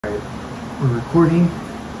We're recording. All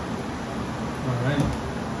right.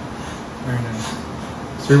 Very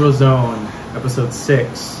nice. Cerebral Zone, episode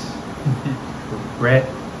 6. With Brett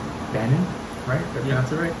Bannon, right? Did I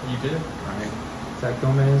pronounce it right? You did. All right. Zach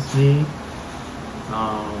Gomez, me.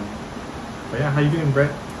 But yeah, how you doing,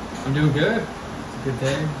 Brett? I'm doing good. It's a good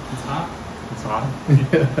day. It's hot. It's hot.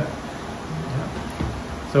 Yeah.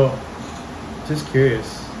 So, just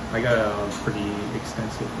curious. I got a pretty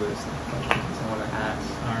extensive list of questions I want to ask.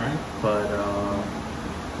 All right. But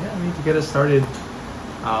yeah, I need to get us started.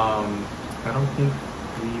 I don't think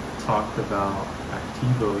we've talked about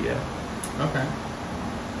Activo yet. Okay.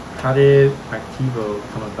 How did Activo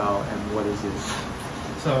come about, and what is it?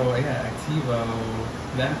 So yeah, Activo.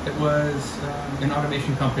 It was an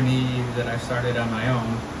automation company that I started on my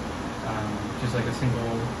own, just like a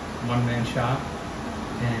single one-man shop.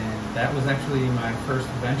 And that was actually my first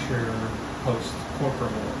venture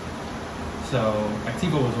post-corporate world. So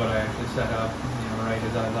Activo was what I actually set up, right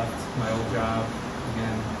as I left my old job,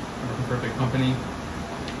 again, working for a big company.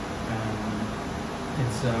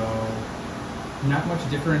 And so, not much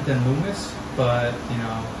different than Lumis, but,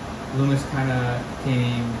 Lumis kind of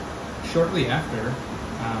came shortly after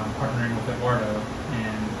partnering with Eduardo,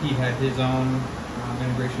 and he had his own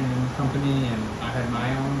integration company, and I had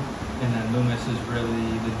my own. And then Lumis is really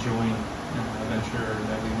the joint venture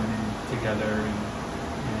that we went in together,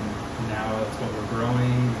 and now that's what we're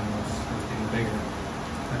growing, and it's getting bigger.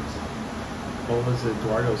 Nice. What was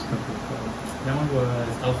Eduardo's company called? That one was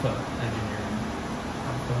Alpha Engineering.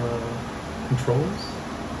 Alpha Controls?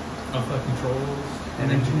 Alpha Controls and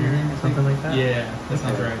Engineering, I think. Something like that? Yeah, that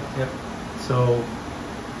sounds right. Yep. So,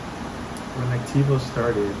 when Activo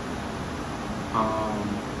started,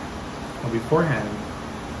 well, beforehand,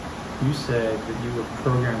 you said that you were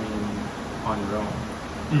programming on your own.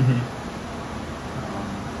 Mm-hmm.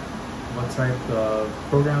 What type of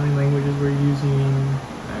programming languages were you using?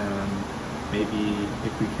 And maybe,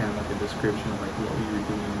 if we can, like a description of like what you were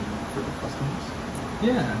doing for the customers.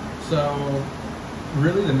 Yeah. So,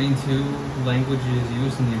 really, the main two languages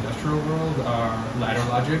used in the industrial world are ladder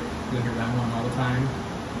logic. You'll hear that one all the time.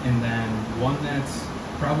 And then one that's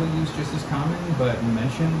probably used just as common, but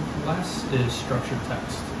mentioned less, is structured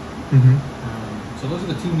text. Mm-hmm. So those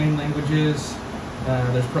are the two main languages.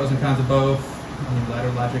 There's pros and cons of both.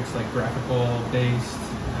 Ladder logic's like graphical based,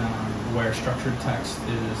 where structured text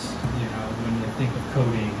is, when you think of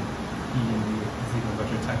coding, you think of a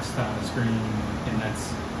bunch of text on the screen, and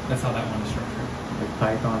that's how that one is structured. Like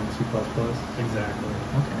Python, C++? Exactly.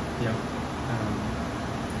 Okay. Yep.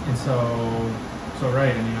 And so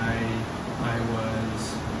right. I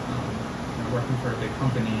was working for a big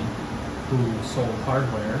company who sold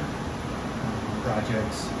hardware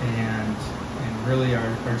projects, and really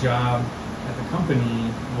our job at the company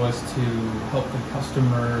was to help the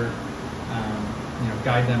customer,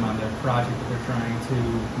 guide them on their project that they're trying to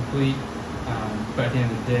complete. But at the end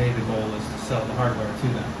of the day, the goal is to sell the hardware to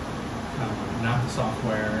them, not the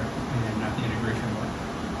software and not the integration work.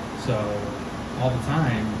 So all the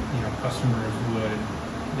time, customers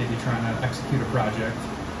they'd be trying to execute a project.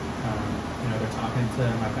 They're talking to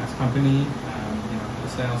my past company, the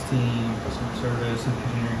sales team, customer service, and the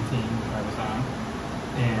engineering team that I was on.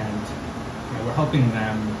 And we're helping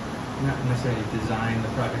them not necessarily design the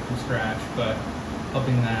project from scratch, but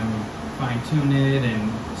helping them fine-tune it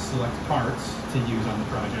and select parts to use on the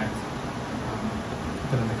project.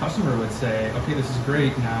 But then the customer would say, okay, this is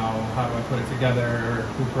great, now how do I put it together?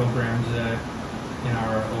 Who programs it? And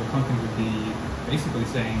our old company would be basically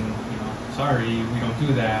saying, sorry, we don't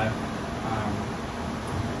do that.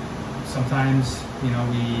 Sometimes,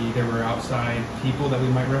 there were outside people that we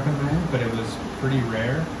might recommend, but it was pretty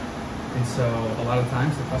rare. And so a lot of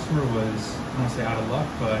times the customer was, I don't want to say out of luck,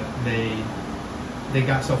 but they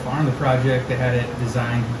got so far in the project, they had it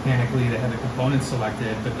designed mechanically, they had the components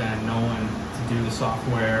selected, but then no one to do the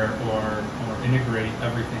software or integrate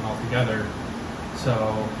everything all together.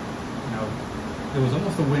 So, it was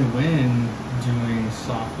almost a win-win doing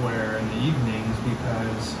software in the evenings,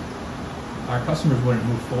 because our customers wouldn't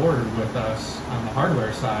move forward with us on the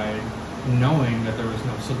hardware side, knowing that there was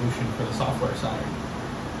no solution for the software side.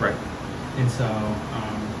 Right. And so,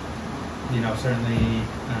 certainly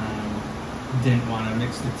didn't want to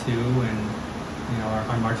mix the two, and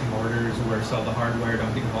our marching orders were sell the hardware,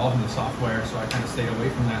 don't get involved in the software. So I kind of stayed away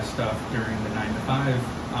from that stuff during the 9 to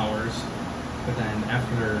 5 hours. But then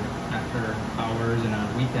after hours and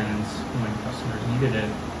on weekends, when customers needed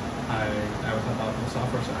it, I would help out on the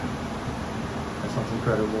software side. That sounds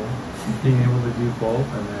incredible. Being able to do both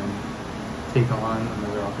and then take on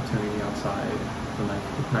another opportunity outside the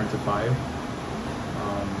 9 to 5.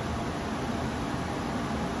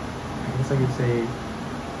 I guess guess I could say,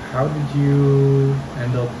 how did you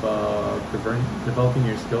end up developing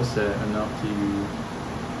your skill set enough to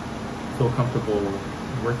feel comfortable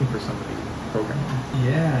working for somebody programming?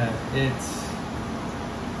 Yeah, it's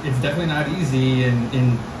definitely not easy, and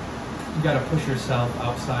you got to push yourself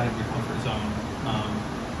outside of your comfort zone.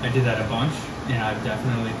 I did that a bunch, and I've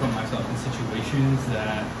definitely put myself in situations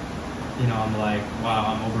that, you know, I'm like,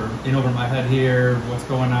 wow, I'm over my head here. What's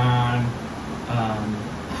going on?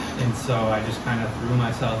 And so I just kind of threw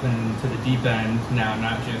myself into the deep end. Now,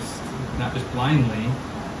 not just blindly,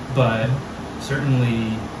 but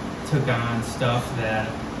certainly took on stuff that,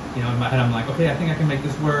 you know, in my head I'm like, okay, I think I can make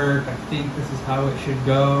this work. I think this is how it should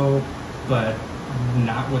go, but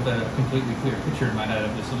not with a completely clear picture in my head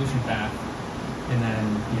of the solution path. And then,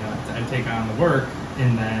 you know, I'd take on the work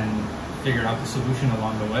and then figure out the solution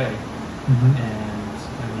along the way. Mm-hmm. And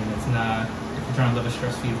I mean, it's not, if you're trying to live a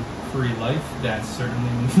stress-free life, that's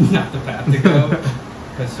certainly not the path to go.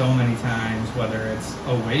 Because so many times, whether it's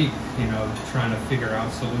awake, you know, trying to figure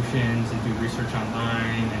out solutions and do research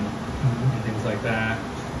online and things like that,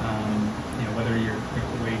 you know, whether you're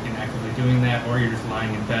awake and actively doing that, or you're just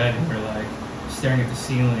lying in bed and you're like staring at the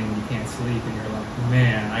ceiling, you can't sleep, and you're like,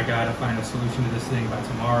 man, I gotta find a solution to this thing by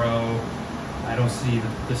tomorrow. I don't see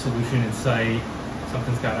the solution in sight.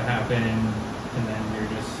 Something's gotta happen. And then you're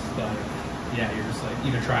just like, yeah, you're just like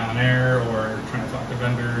either trial and error or trying to talk to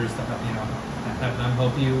vendors to help, you know, have them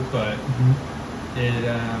help you. But it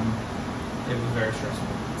was very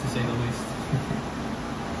stressful, to say the least.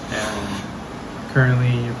 And currently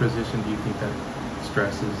in your position, do you think that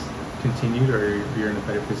stress is continued, or you're in a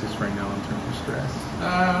better position right now in terms of stress?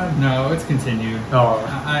 No, it's continued. Oh,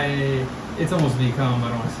 it's almost become, I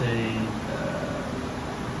don't want to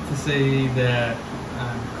say that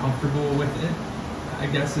I'm comfortable with it, I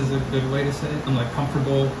guess is a good way to say it. I'm like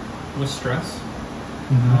comfortable with stress.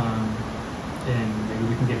 And maybe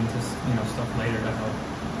we can get into, you know, stuff later to help,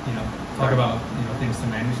 you know, talk about, you know, things to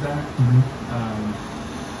manage that.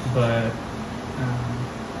 But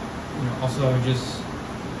you know, also just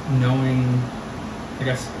knowing, I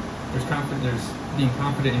guess there's being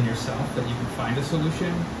confident in yourself that you can find a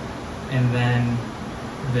solution, and then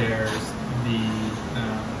there's the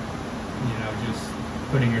you know, just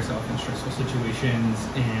putting yourself in stressful situations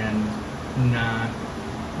and not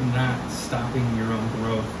stopping your own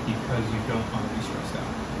growth because you don't want to be stressed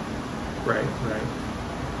out. Right.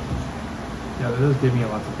 Yeah, that does give me a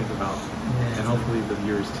lot to think about, and hopefully the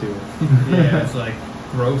viewers too. Yeah, it's like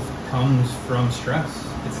growth comes from stress.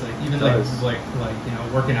 It's like even like you know,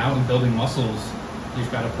 working out and building muscles,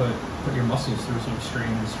 you've got to put your muscles through some strain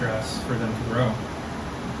and stress for them to grow.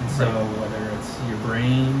 And so whether it's your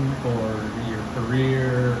brain or your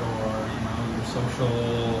career or, you know, your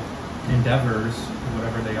social endeavors,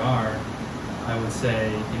 whatever they are, I would say,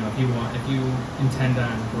 you know, if you intend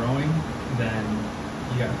on growing, then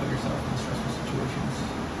you got to put yourself in stressful situations.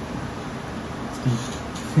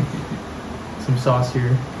 Some sauce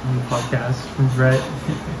here on the podcast from Brett.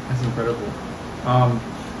 That's incredible.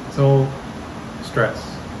 So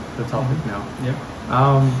stress, the topic now. Yep.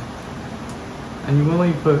 And you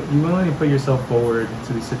willingly put yourself forward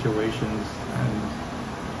to these situations, and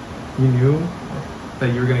you knew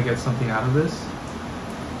that you were going to get something out of this?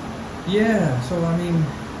 Yeah, so I mean,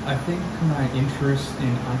 I think my interest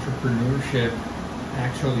in entrepreneurship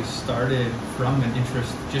actually started from an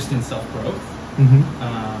interest just in self-growth.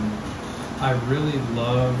 I really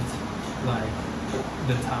loved like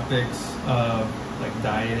the topics of like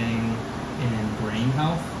dieting and brain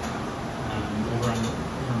health. Over on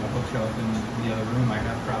my bookshelf in the other room, I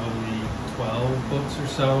have probably 12 books or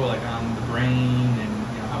so, like on the brain and,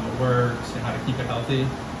 you know, how it works and how to keep it healthy.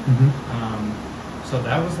 So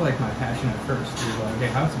that was like my passion at first. It was like, okay,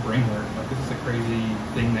 how does the brain work? Like, this is a crazy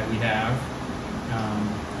thing that we have.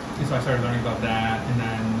 And so I started learning about that, and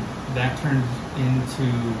then that turned into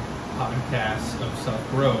podcasts of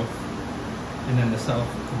self-growth. And then the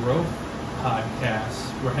self-growth podcasts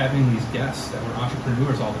were having these guests that were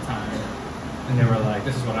entrepreneurs all the time. And they were like,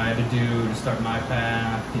 this is what I had to do to start my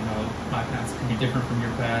path. You know, my paths could be different from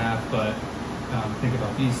your path, but think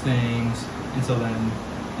about these things. And so then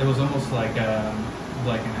it was almost like an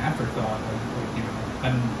afterthought. Like, you know,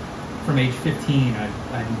 from age 15,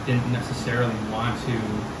 I didn't necessarily want to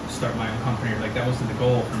start my own company. Like, that wasn't the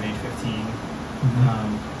goal from age 15.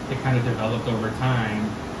 It kind of developed over time.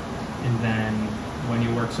 And then when you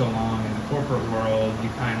work so long in the corporate world, you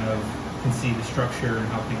kind of can see the structure and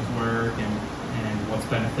how things work and what's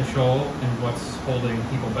beneficial and what's holding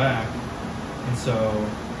people back. And so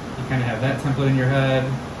you kind of have that template in your head,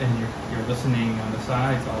 and you're listening on the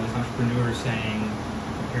side to all these entrepreneurs saying,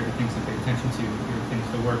 here are the things to pay attention to, here are the things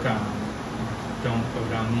to work on. don't go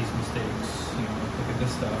down these mistakes, look at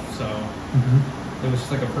this stuff. So Mm-hmm. it was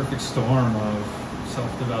just like a perfect storm of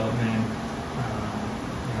self-development,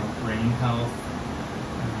 brain health,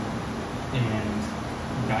 and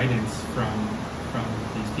guidance from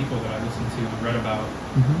these people that I listened to and read about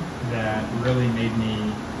that really made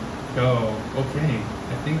me go, okay,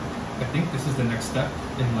 I think this is the next step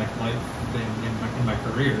in like life in my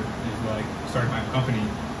career, is like starting my own company.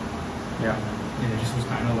 Yeah. And it just was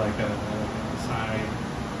kind of like a side,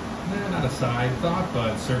 not a side thought,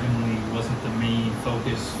 but certainly wasn't the main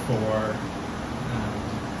focus for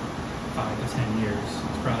 5 to 10 years.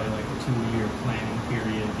 It's probably like a 2-year planning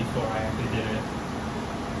period before I actually did it.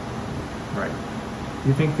 Right. Do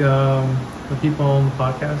you think the people on the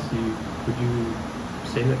podcast, would you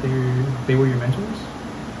say that they were your mentors?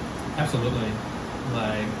 Absolutely.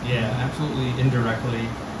 Like, yeah, absolutely indirectly.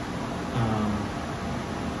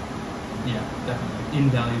 Yeah, definitely.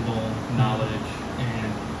 Invaluable knowledge,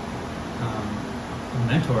 and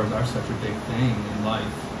mentors are such a big thing in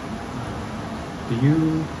life. Do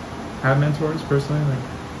you have mentors personally, like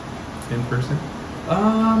in person?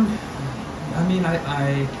 I mean, I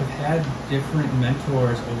have had different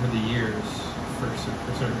mentors over the years, for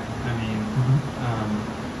certain. I mean,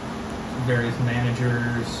 various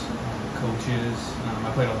managers, coaches.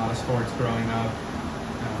 I played a lot of sports growing up.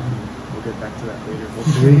 We'll get back to that later,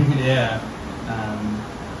 hopefully. Yeah.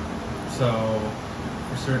 So,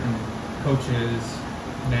 for certain coaches,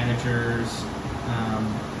 managers,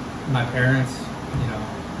 my parents,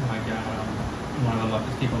 oh my God, I'm one of the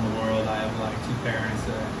luckiest people in the world. I have like 2 parents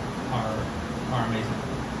that are amazing,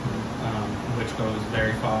 which goes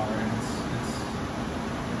very far, and it's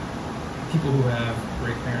people who have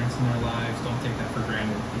great parents in their lives don't take that for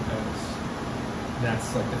granted, because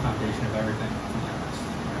that's like the foundation of everything, to be honest.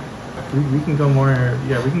 We can go more.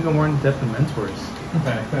 Yeah, we can go more in depth in mentors.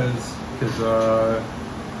 Okay, because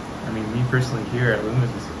I mean, me personally here at Lumis,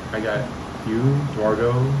 I got you,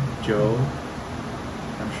 Eduardo, Joe.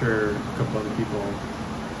 I'm sure a couple other people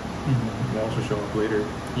will also show up later.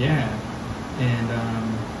 Yeah, and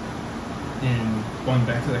going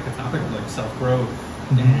back to like the topic of like self-growth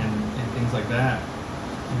and things like that,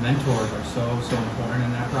 mentors are so important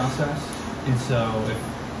in that process. And so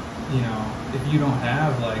if you don't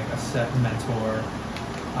have like a set mentor,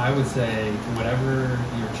 I would say whatever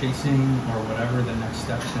you're chasing or whatever the next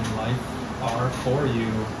steps in life are for you,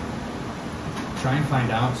 try and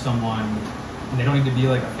find out someone. And they don't need to be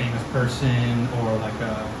like a famous person or like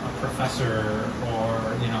a professor or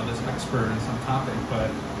this expert in some topic, but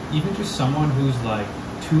even just someone who's like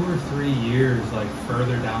 2 or 3 years like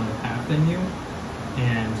further down the path than you,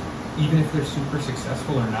 and even if they're super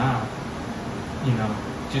successful or not,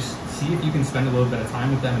 just see if you can spend a little bit of time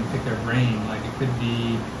with them and pick their brain. Like it could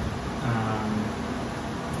be,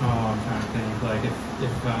 I'm trying to think. Like if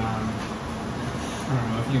I don't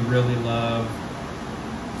know, if you really love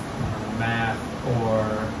math or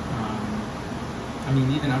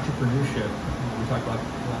even entrepreneurship. We talk about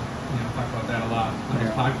that a lot on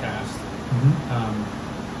this podcast.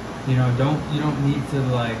 You don't need to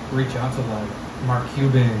like reach out to like Mark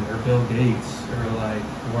Cuban or Bill Gates or like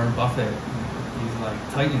Warren Buffett. These like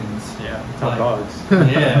titans. Yeah, top dogs.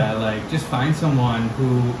 Yeah, like just find someone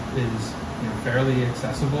who is fairly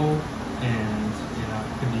accessible, and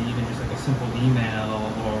it could be even just like a simple email,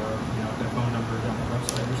 or if their phone number is on the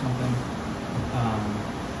website or something.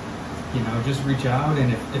 Just reach out,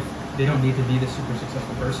 and if they don't need to be the super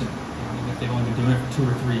successful person, even if they've only been doing it for 2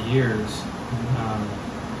 or 3 years,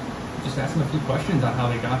 just ask them a few questions on how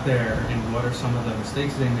they got there, and what are some of the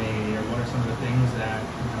mistakes they made, or what are some of the things that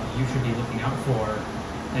you should be looking out for,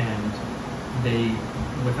 and they,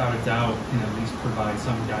 without a doubt, can at least provide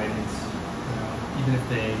some guidance. Even if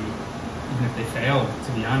they fail,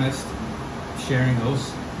 to be honest, sharing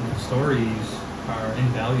those stories are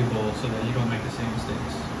invaluable so that you don't make the same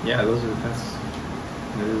mistakes. Yeah, that's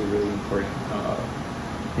really, really important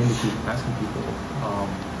thing to keep asking people.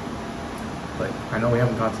 Like, I know we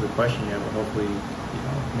haven't got to the question yet, but hopefully,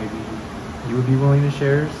 maybe you would be willing to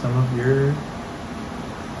share some of your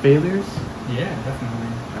failures. Yeah, definitely.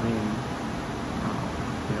 I mean,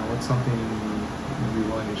 what's something you'd be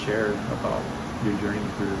willing to share about your journey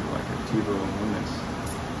through like Activo and Lumis?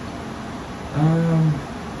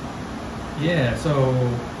 Yeah, so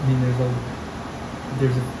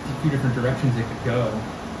there's a few different directions it could go.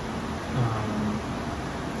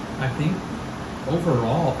 I think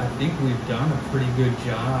overall, we've done a pretty good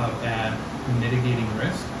job at mitigating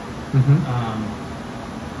risk.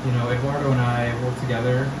 Eduardo and I worked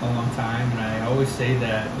together a long time, and I always say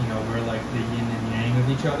that we're like the yin and yang of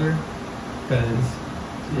each other, because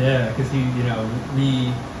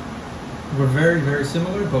we're very, very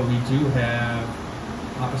similar, but we do have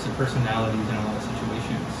opposite personalities in a lot of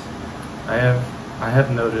situations. I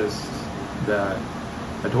have noticed that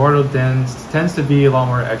Eduardo tends to be a lot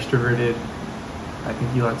more extroverted. I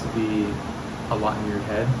think he likes to be a lot in your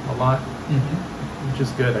head a lot, which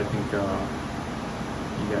is good. I think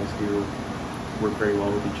you guys do work very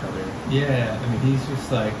well with each other. Yeah, I mean, he's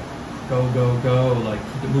just like, go, go, go, like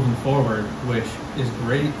keep it moving forward, which is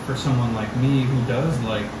great for someone like me who does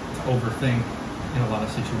like to overthink in a lot of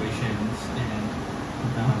situations, and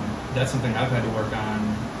that's something I've had to work on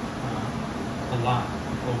a lot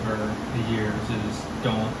over the years. Is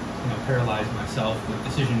don't paralyze myself with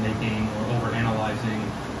decision making or over analyzing.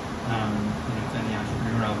 To any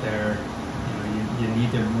entrepreneur out there, you need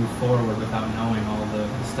to move forward without knowing all the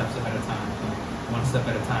steps ahead of time, like one step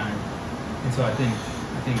at a time. And so I think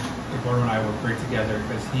Eduardo and I work great together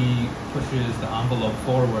because he pushes the envelope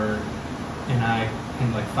forward, and I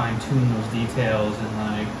can like fine tune those details and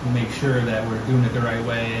like make sure that we're doing it the right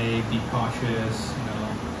way. Be cautious,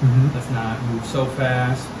 let's not move so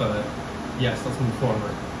fast, but yes, let's move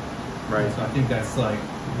forward. Right. And so I think that's like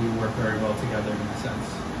we work very well together in a sense.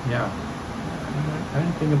 Yeah. I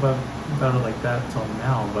didn't think about it like that until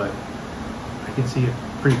now, but I can see it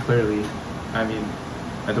pretty clearly. I mean,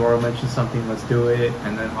 Eduardo mentioned something, let's do it,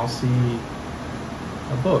 and then I'll see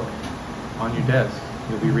a book on your desk.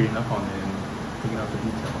 You'll be reading up on it and picking out the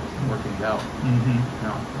details and working it out.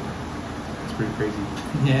 It's pretty crazy.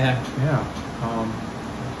 Yeah. Yeah.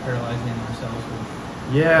 Paralyzing ourselves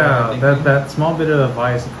with that small bit of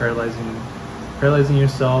advice of paralyzing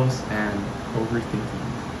yourselves and overthinking.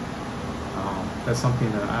 That's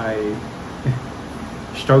something that I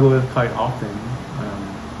struggle with quite often.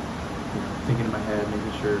 Thinking in my head,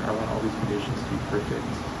 making sure I want all these conditions to be perfect,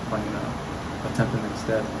 finding a attempt the next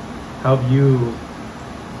step. How have you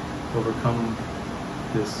overcome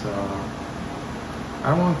this? I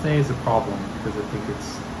don't want to say it's a problem because I think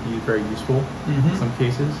it's very useful in some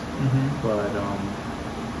cases. But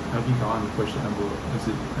how have you gone and pushed the envelope? Is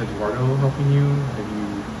it Eduardo helping you? Have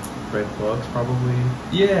you read books probably?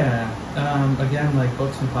 Yeah. Again, like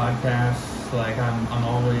books and podcasts. Like I'm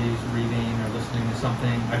always reading or listening to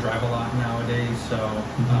something. I drive a lot nowadays, so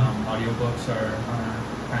audiobooks are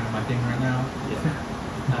kind of my thing right now.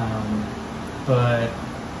 But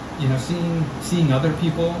seeing other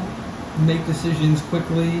people make decisions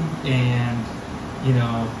quickly, and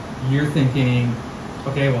you're thinking,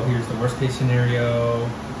 okay, well, here's the worst case scenario,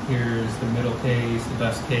 here's the middle case, the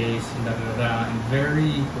best case, and and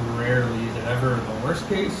very rarely is it ever the worst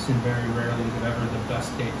case, and very rarely is it ever the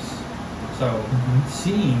best case. So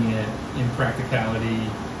seeing it in practicality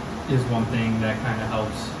is one thing that kind of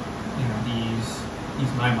helps,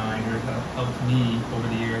 ease my mind, or helped me over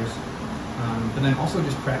the years. But then also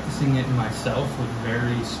just practicing it myself with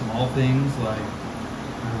very small things, like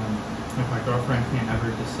if my girlfriend can't ever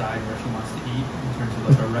decide where she wants to eat in terms of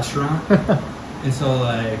like a restaurant, and so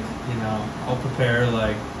like I'll prepare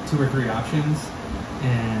like 2 or 3 options,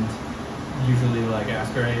 and usually like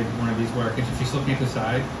ask her, hey, one of these work, and if she still can't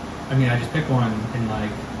decide, I just pick one and like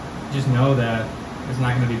just know that it's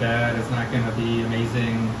not going to be bad, it's not going to be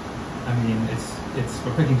amazing. It's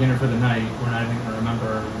we're cooking dinner for the night. We're not even going to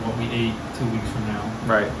remember what we ate 2 weeks from now.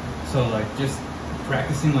 Right. So like just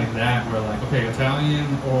practicing like that, we're like, okay, Italian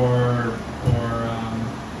or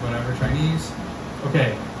whatever, Chinese.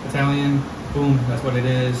 Okay, Italian, boom, that's what it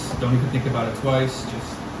is. Don't even think about it twice.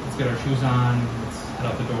 Just let's get our shoes on, let's head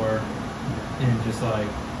out the door, and just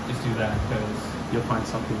do that, because You'll find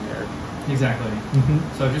something there. exactly.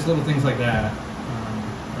 So just little things like that,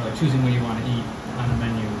 or like choosing what you want to eat on the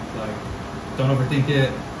menu. Like, don't overthink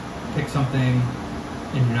it. Pick something,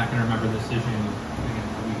 and you're not going to remember the decision again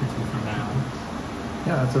a week or 2 from now.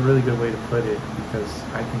 Yeah, that's a really good way to put it, because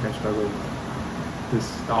I think I struggle with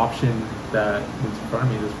the option that was in front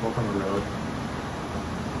of me, this fork on the road.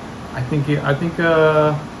 I think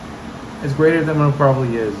it's greater than what it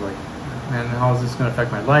probably is. Like, man, how is this going to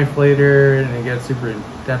affect my life later? And I get super in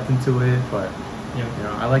depth into it. But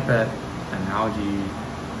I like that analogy,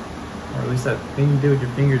 or at least that thing you do with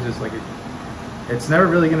your fingers. Is like it's never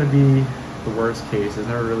really going to be the worst case. It's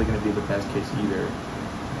never really going to be the best case either.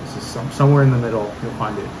 It's just somewhere in the middle. You'll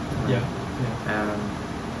find it. Right? Yeah. And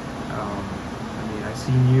I've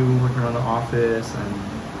seen you working around the office and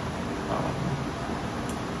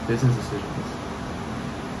business decisions.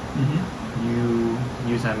 You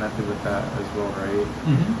use that method with that as well, right?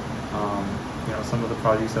 Some of the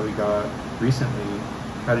projects that we got recently,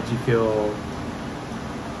 how did you feel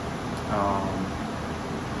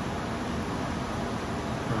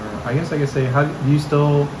I guess I could say, how do you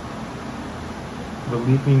still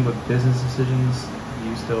believe me with business decisions do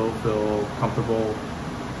you still feel comfortable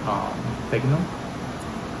taking them?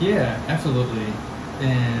 Yeah, absolutely.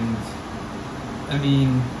 And I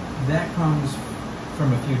mean, that comes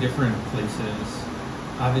from a few different places.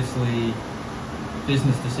 Obviously,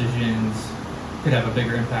 business decisions could have a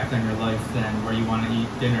bigger impact on your life than where you want to eat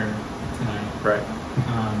dinner tonight. Right.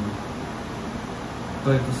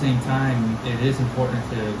 But at the same time, it is important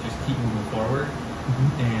to just keep moving forward.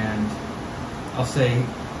 And I'll say,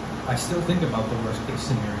 I still think about the worst case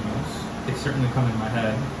scenarios. They certainly come in my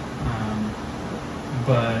head.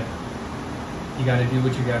 But you got to do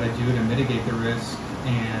what you got to do to mitigate the risk.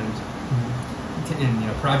 And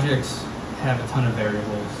projects have a ton of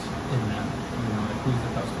variables in them. Like who's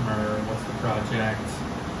the customer, what's the project,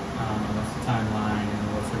 what's the timeline,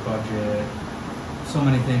 what's the budget. So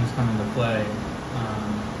many things come into play.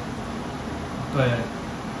 But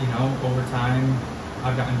over time,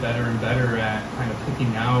 I've gotten better and better at kind of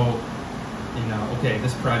picking out, okay,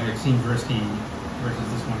 this project seems risky versus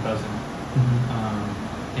this one doesn't.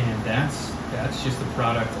 And that's just a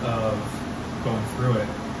product of going through it.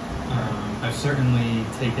 I've certainly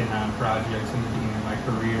taken on projects in the beginning of my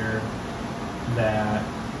career that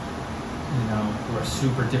were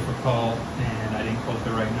super difficult and I didn't quote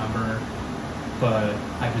the right number, but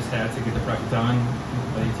I just had to get the project done,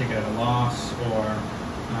 whether you take it at a loss or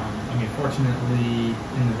fortunately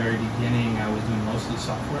in the very beginning I was doing mostly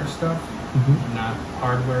software stuff, not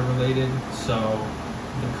hardware related, so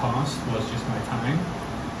the cost was just my time.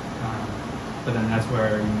 But then that's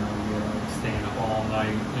where you're staying up all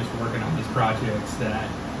night just working on these projects that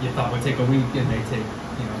you thought would take a week and they take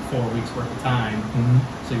 4 weeks worth of time.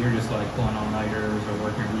 So you're just like pulling all-nighters or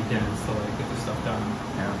working weekends to like get this stuff done.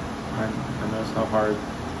 Yeah, I noticed how hard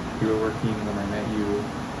you were working when I met you.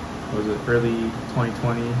 Was it early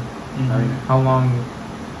 2020? I mean, how long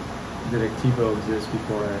did Activo exist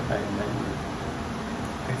before I met you?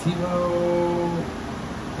 Activo,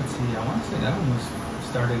 let's see, I want to say that one was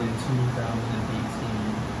started in 2018.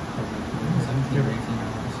 17 or 18.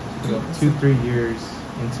 So 2-3 years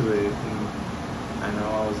into it, and I know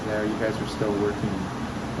I was there, you guys were still working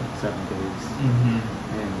like 7 days.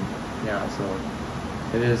 And yeah, so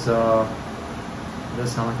it is, it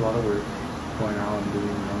does sound like a lot of work going out and doing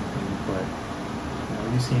your own thing, but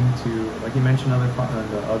you seem to, like you mentioned on the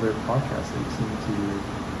other podcasts, that you seem to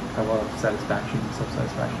have a lot of satisfaction and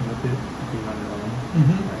self-satisfaction with it, being on your own,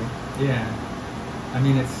 right? Yeah. I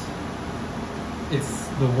mean, it's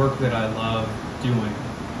the work that I love doing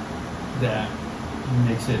that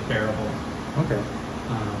makes it bearable. Okay.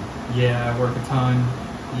 Yeah, I work a ton.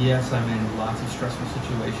 Yes, I'm in lots of stressful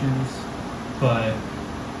situations, but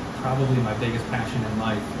probably my biggest passion in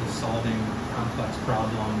life is solving complex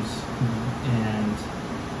problems, and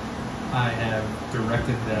I have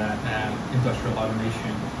directed that at Industrial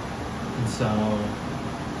Automation. And so,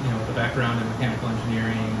 with a background in mechanical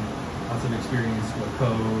engineering, lots of experience with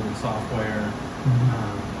code and software,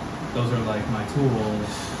 those are like my tools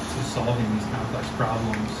to solving these complex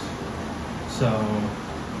problems. So,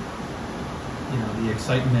 the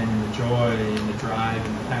excitement and the joy and the drive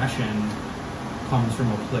and the passion comes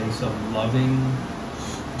from a place of loving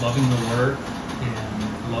the work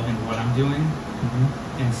and loving what I'm doing.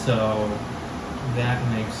 And so that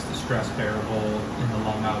makes the stress bearable and the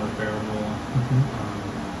long hours bearable.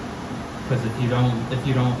 Because if you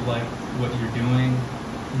don't like what you're doing,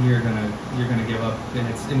 you're gonna give up, and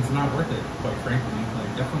it's not worth it, quite frankly.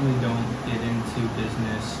 Like, definitely don't get into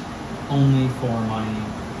business only for money,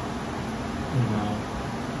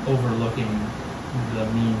 overlooking the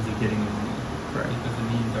means of getting the money. Right. Because the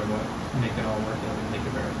means are what make it all worth it and make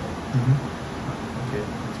it bearable. Okay,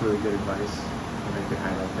 that's really good advice. I could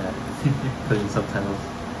highlight that, put in subtitles.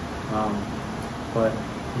 But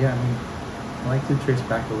yeah, I like to trace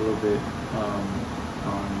back a little bit on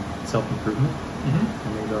self-improvement,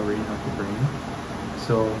 and maybe I'll read Healthy Brain.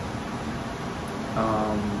 So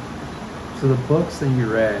the books that you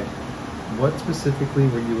read, what specifically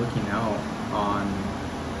were you looking out on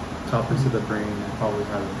topics of the brain and probably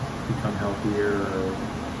how to become healthier, or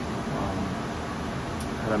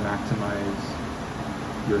how to maximize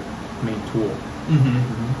your main tool?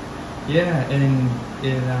 Yeah, and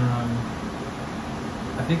it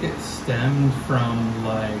I think it stemmed from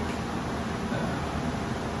like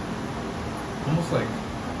almost like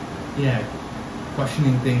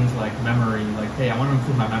questioning things like memory, like, hey, I want to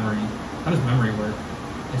improve my memory. How does memory work?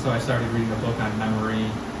 And so I started reading a book on memory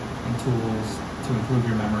and tools to improve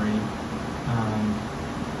your memory,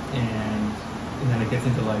 and then it gets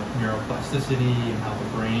into like neuroplasticity and how the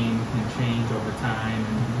brain can change over time.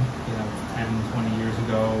 And 10, 20 years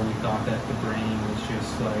ago, we thought that the brain was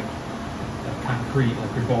just like concrete,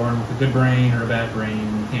 like you're born with a good brain or a bad brain,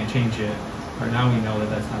 you can't change it. But now we know that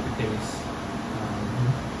that's not the case.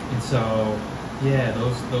 And so, yeah,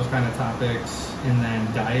 those kind of topics, and then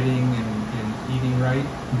dieting and eating right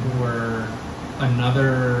were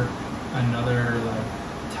another like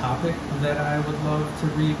topic that I would love to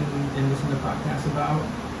read and listen to podcasts about.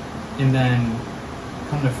 And then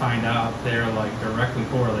come to find out they're like directly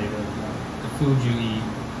correlated. The food you eat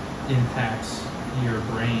impacts your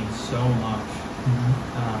brain so much.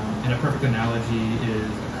 And a perfect analogy is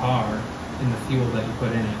a car and the fuel that you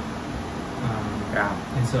put in it.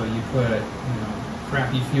 And so you put,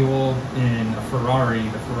 crappy fuel in a Ferrari,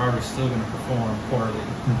 the Ferrari's still going to perform poorly.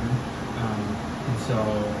 And so,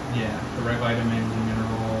 yeah, the right vitamins and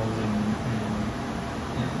minerals and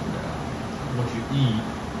what you eat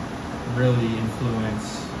really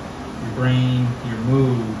influence your brain, your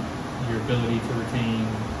mood, your ability to retain,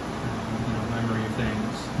 memory of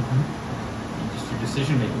things, and just your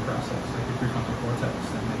decision-making process, like your prefrontal cortex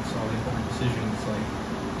that makes all the important decisions. Like,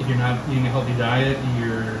 if you're not eating a healthy diet,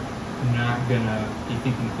 you're not gonna be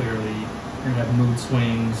thinking clearly. You're gonna have mood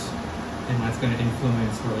swings, and that's gonna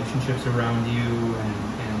influence relationships around you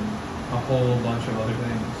and a whole bunch of other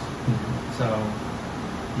things. So,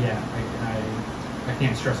 yeah, I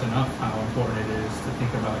can't stress enough how important it is to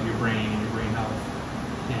think about your brain and your brain health.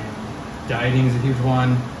 And dieting is a huge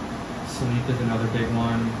one. Sleep is another big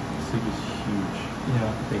one. Sleep is huge. Yeah.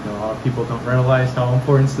 I think a lot of people don't realize how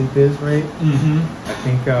important sleep is, right? I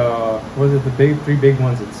think, what are the three big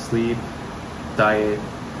ones? It's sleep, diet,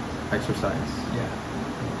 exercise. Yeah.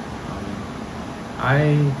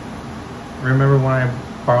 I remember when I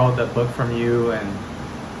borrowed that book from you, and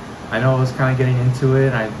I know I was kind of getting into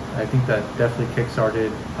it. I think that definitely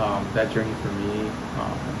kickstarted that journey for me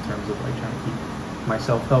in terms of like trying to keep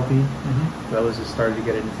myself healthy. So I was just started to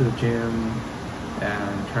get into the gym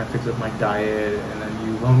and trying to fix up my diet, and then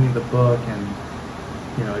you loaned me the book, and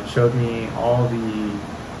it showed me all the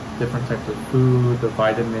different types of food, the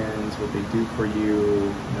vitamins, what they do for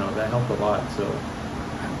you. That helped a lot. So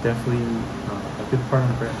definitely a good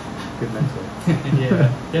partner, good mentor.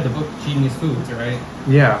 Yeah, the book Genius Foods, right?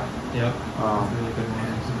 Yeah. Yep. Really good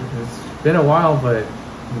one. It's been a while, but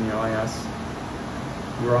I asked.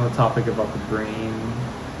 We were on the topic about the brain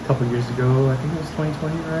a couple years ago. I think it was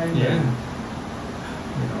 2020, right? Yeah. And,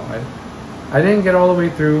 I didn't get all the way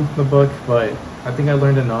through the book, but I think I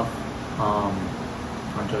learned enough on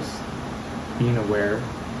just being aware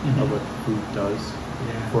of what food does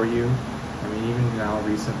for you. I mean, even now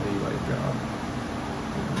recently, like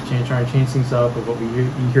trying to change things up with what we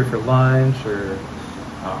eat here for lunch, or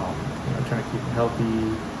trying to keep it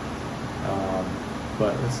healthy.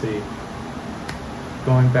 But let's see.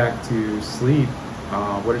 Going back to sleep,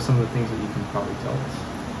 what are some of the things that you can probably tell us?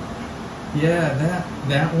 Yeah,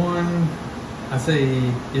 that one, I say,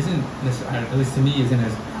 isn't necessarily, at least to me, isn't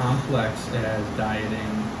as complex as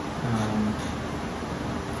dieting.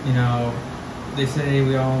 They say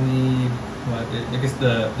we all need, I guess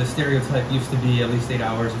the stereotype used to be at least 8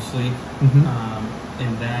 hours of sleep,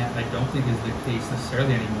 and that I don't think is the case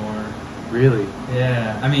necessarily anymore. Really?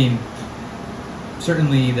 Yeah, I mean,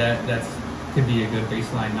 certainly that could be a good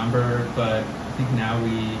baseline number, but I think now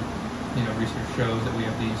research shows that we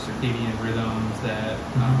have these circadian rhythms that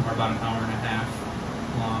are about an hour and a half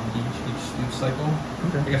long each sleep cycle.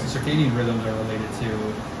 Okay. I guess the circadian rhythms are related to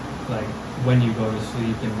like when you go to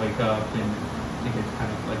sleep and wake up, and I think it's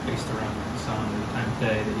kind of like based around the sun or the time of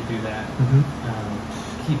day that you do that.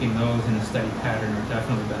 Keeping those in a steady pattern are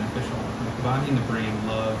definitely beneficial. Like the body and the brain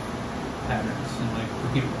love patterns and like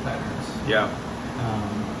repeatable patterns. Yeah.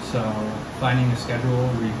 So finding a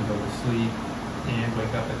schedule where you can go to sleep and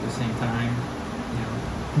wake up at the same time,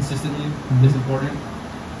 consistently is important.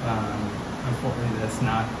 Unfortunately, that's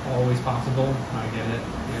not always possible. I get it.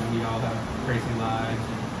 We all have crazy lives,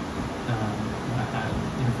 and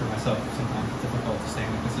even for myself, sometimes it's difficult to stay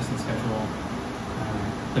on a consistent schedule.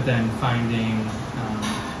 But then finding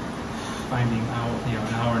out,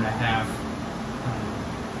 an hour and a half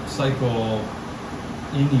cycle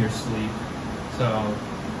in your sleep. So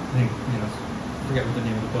I think, I forget what the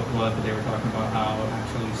name of the book was, but they were talking about how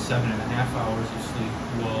actually 7.5 hours of sleep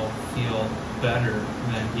will feel better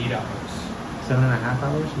than 8 hours. 7.5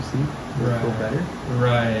 hours of sleep will feel better?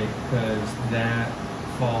 Right, because that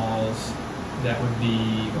would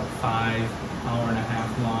be about 5 hour-and-a-half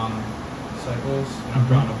long cycles. And I'm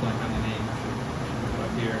drawing a blank on the name, I should look it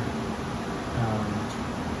up here.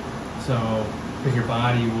 So, because your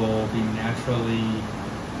body will be naturally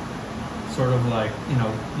sort of like,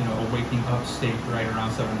 a waking up state right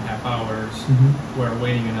around 7.5 hours, where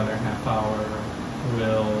waiting another half hour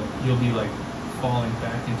you'll be like falling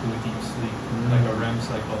back into a deep sleep, like a REM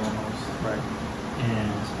cycle almost. Right.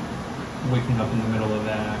 And waking up in the middle of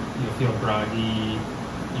that, you'll feel groggy.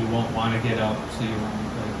 You won't want to get up, so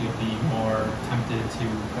you'll be more tempted to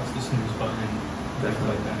press the snooze button, things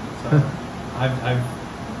like that. So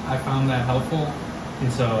I found that helpful,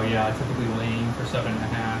 and so yeah, I typically will aim for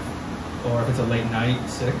 7.5, or if it's a late night,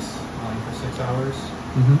 6. I'll aim for 6 hours.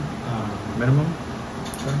 Minimum.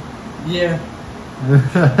 Sorry? Yeah.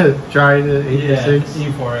 Try to 8 to 6.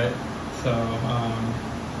 Aim for it. So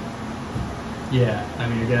yeah, I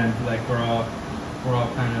mean, again, like we're all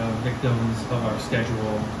kind of victims of our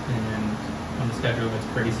schedule, and when the schedule gets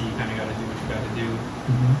crazy, you kind of got to do what you got to do.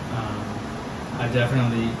 I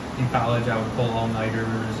definitely, in college, I would pull all-nighters,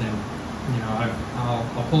 and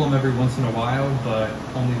I'll pull them every once in a while, but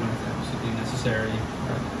only when it's absolutely necessary.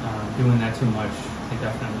 Doing that too much can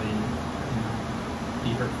definitely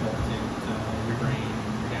be hurtful to your brain,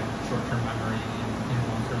 again, short-term memory and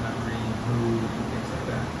long-term memory, mood, and things like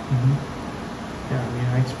that. Yeah, I mean,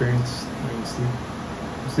 I experience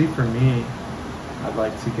sleep for me. I'd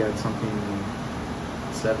like to get something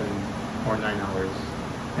 7 or 9 hours.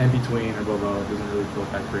 In between or below, it doesn't really feel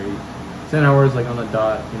that great. 10 hours, like on the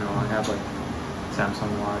dot, I have like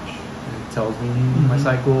Samsung watch, and it tells me my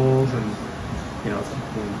cycles, and it's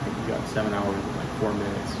like, boom, you got 7 hours and like 4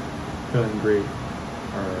 minutes, feeling great.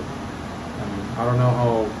 Or, I mean, I don't know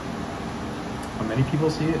how many people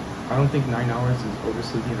see it. I don't think 9 hours is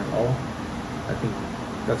oversleeping at all. I think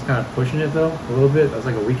that's kind of pushing it though, a little bit. That's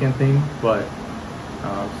like a weekend thing, but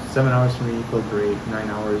 7 hours for me feels great. 9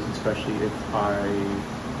 hours, especially if I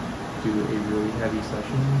do a really heavy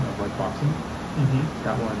session of like boxing.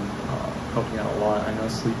 That one helped me out a lot. I know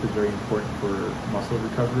sleep is very important for muscle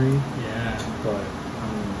recovery. Yeah. But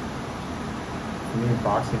for me in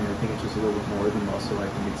boxing, I think it's just a little bit more than muscle. I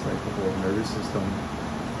think it's like the whole nervous system.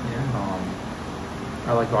 Yeah.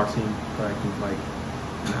 I like boxing, but I think like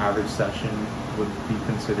an average session would be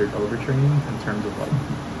considered overtraining in terms of like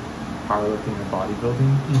powerlifting and bodybuilding.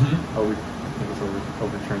 I think it's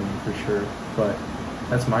overtraining for sure, but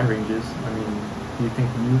that's my ranges. I mean, do you think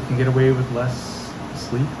you can get away with less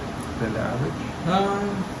sleep than the average?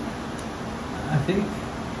 I think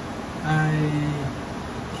I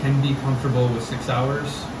can be comfortable with 6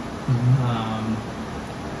 hours,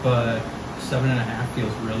 but 7.5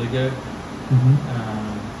 feels really good.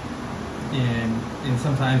 And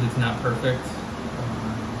sometimes it's not perfect.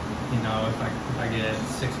 If I get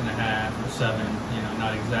 6.5 or 7,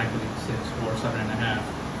 not exactly 6 or 7.5,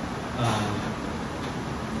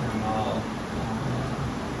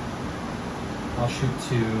 I'll shoot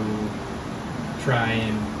to try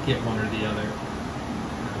and get one or the other.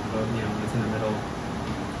 But it's in the middle,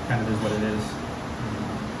 kind of is what it is.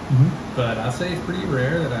 But I'll say it's pretty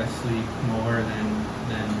rare that I sleep more than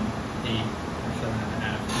 8 or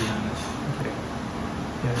 7.5, to be honest. Okay.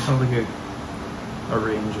 Yeah, it sounds like a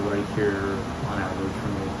range of what I hear on average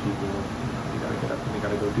from most people. They gotta get up and they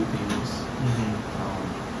gotta go do things.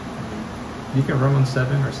 You can run on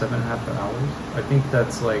 7 or 7.5 hours. I think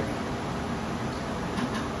that's like,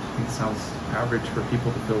 it sounds average for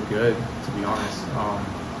people to feel good, to be honest. I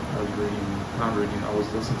was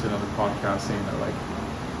listening to another podcast saying that like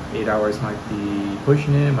 8 hours might be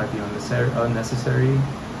pushing it, might be unnecessary.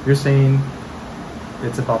 You're saying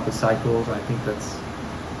it's about the cycles, and I think that's,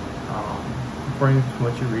 according to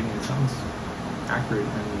what you're reading, it sounds accurate.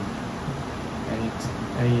 I mean,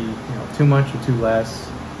 any too much or too less,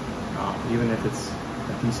 even if it's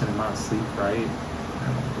a decent amount of sleep, right? I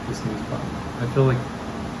don't know, with this snooze button. I feel like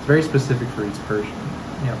it's very specific for each person.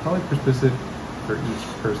 Yeah, probably specific for each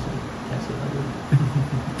person. Can't say that word.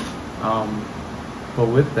 But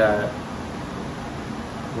with that,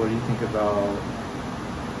 what do you think about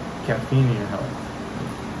caffeine in your health?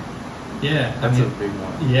 Yeah, that's a big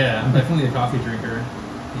one. Yeah, I'm definitely a coffee drinker.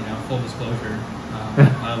 Full disclosure.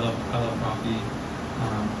 I love coffee,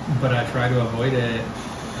 but I try to avoid it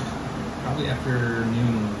probably after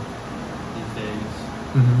noon these days.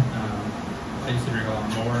 I used to drink a lot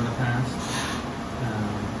more in the past,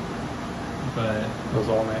 but those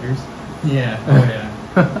all-nighters. Yeah. Oh yeah.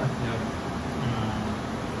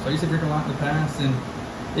 So I used to drink a lot in the past, and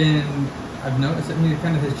I've noticed it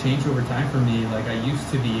kind of has changed over time for me. Like I used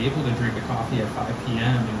to be able to drink a coffee at 5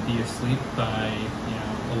 p.m. and be asleep by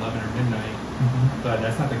 11 or midnight, but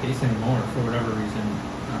that's not the case anymore for whatever reason.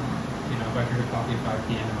 If I drink a coffee at 5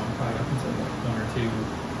 p.m., I'm probably up until like 1 or 2 in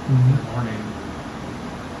the morning.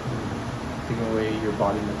 I think the way your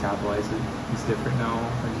body metabolizes it is different now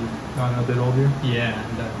as you've gotten a bit older. Yeah,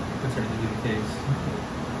 that could certainly be the case.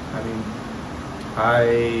 I mean,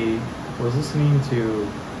 I was listening to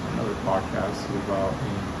another podcast about a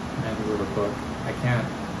man who wrote a book I can't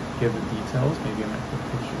give the details. Maybe I might put a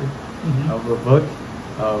picture Mm-hmm. of the book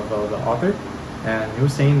of the author, and he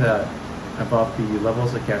was saying that about the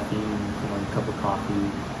levels of caffeine from like a cup of coffee.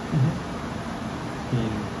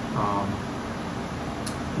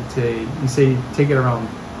 You say take it around,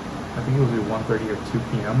 I think it was 1:30 or 2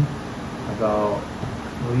 p.m. I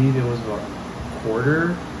believe it was about a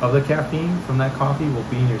quarter of the caffeine from that coffee will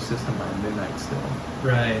be in your system by midnight still.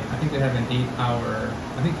 Right. I think they have an 8-hour.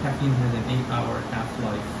 I think caffeine has an 8-hour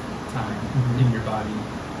half-life time in your body.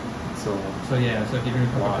 So yeah. So if you drink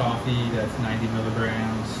a cup of coffee that's 90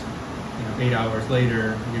 milligrams, 8 hours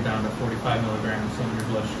later you're down to 45 milligrams in your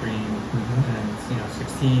bloodstream, and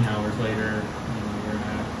 16 hours later, you're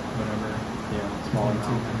at whatever. Yeah, small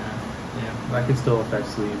amount. Yeah. That can still affect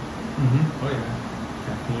sleep. Oh yeah.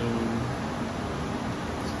 Caffeine,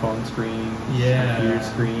 phone screen, Yeah. computer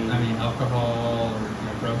screen. I mean, alcohol or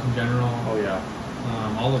drugs in general. Oh yeah.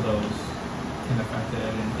 All of those can affect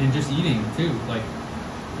it, and just eating too. Like,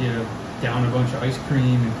 down a bunch of ice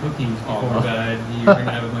cream and cookies before bed, you're gonna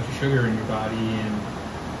have a bunch of sugar in your body, and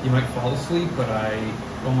you might fall asleep. But I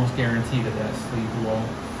almost guarantee that sleep won't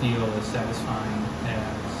feel as satisfying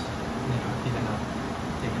as if you had not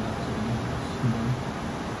taken up some.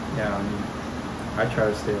 Yeah, I mean, I try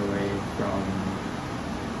to stay away from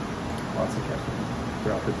lots of caffeine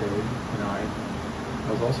throughout the day. I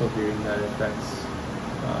was also hearing that it affects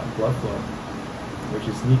blood flow, which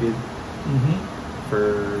is needed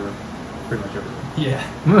for pretty much everything. Yeah.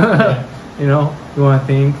 You want to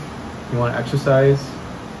think, you want to exercise.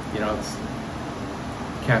 It's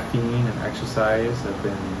caffeine and exercise have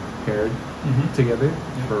been paired together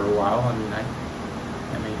for a while. I mean,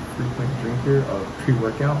 I'm a frequent drinker of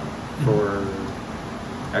pre-workout for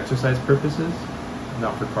exercise purposes,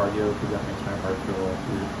 not for cardio, because that makes my heart feel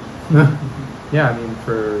weird. Yeah, I mean,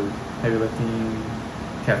 for heavy lifting,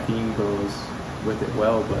 caffeine goes with it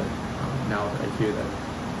well, but now that I hear that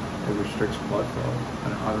it restricts blood flow, I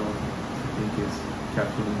don't think is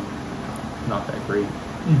caffeine not that great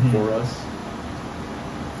for us.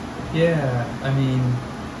 Yeah, I mean,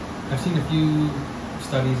 I've seen a few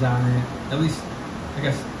studies on it, at least, I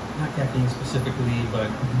guess, not caffeine specifically, but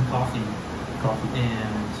coffee.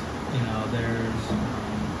 And, there's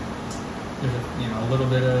a little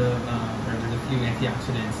bit of, or there's a few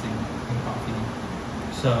antioxidants in coffee.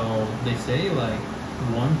 So they say like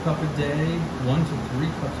 1 cup a day, 1 to 3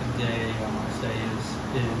 cups a day, I want to say is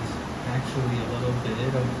actually a little bit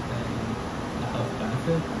of a health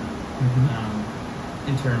benefit.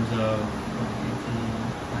 In terms of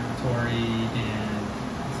anti-inflammatory and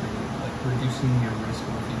like reducing your risk of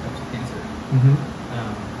a few types of cancer.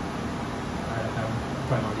 I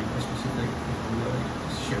probably want to be more specific if we really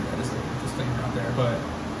just share that as a disclaimer out there. But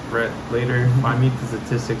Brett, later, find me the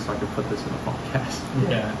statistics so I can put this in a podcast.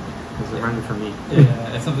 Yeah. It's a reminder for me.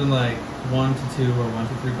 Yeah, it's something like 1 to 2 or 1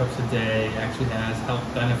 to 3 cups a day actually has health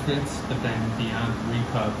benefits, but then beyond 3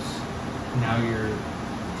 cups, now you're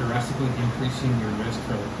drastically increasing your risk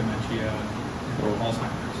for like dementia and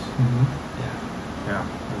Alzheimer's. Yeah.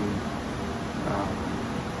 I mean, I'm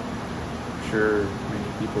sure many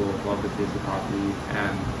people love the taste of coffee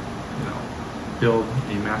and build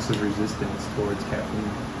a massive resistance towards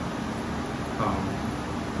caffeine.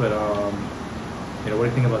 What do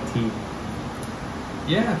you think about tea?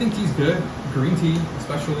 Yeah, I think tea's good. Green tea,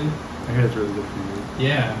 especially. I hear it's really good for you.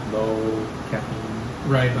 Yeah. Low caffeine.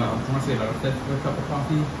 Right. I want to say about a fifth of a cup of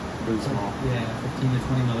coffee. Really small. Yeah, 15 to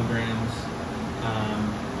 20 milligrams,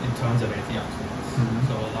 and tons of antioxidants.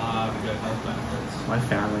 So a lot of good health benefits. My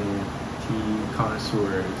family, tea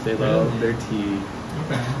connoisseurs, they love their tea.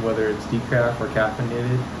 Okay. Whether it's decaf or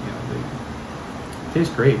caffeinated, they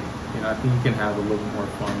taste great. I think you can have a little more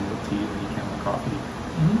fun with tea than you can with coffee.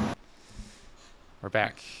 We're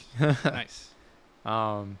back. Nice.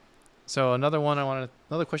 So another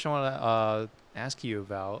question I want to ask you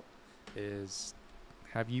about is,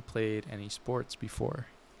 have you played any sports before?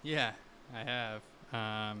 Yeah, I have.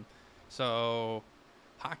 So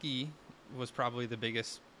hockey was probably the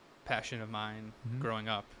biggest passion of mine growing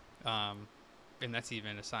up. And that's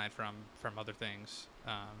even aside from other things.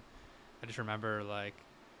 I just remember like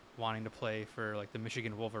wanting to play for like the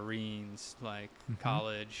Michigan Wolverines, like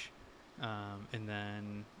college. And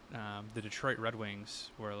then the Detroit Red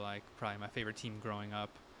Wings were like probably my favorite team growing up.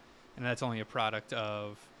 And that's only a product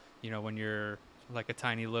of, when you're like a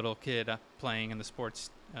tiny little kid playing in the sports,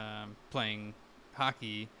 playing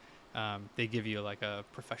hockey, they give you like a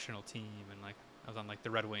professional team. And like I was on like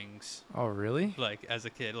the Red Wings. Oh, really? Like as a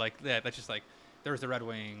kid, like that's just like, there was the Red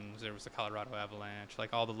Wings, there was the Colorado Avalanche,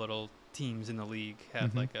 like all the little teams in the league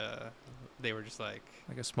had like they were just like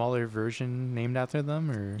a smaller version named after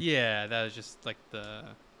them, or yeah, that was just like the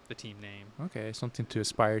team name. okay, something to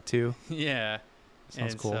aspire to. Yeah.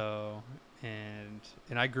 Sounds And cool. so and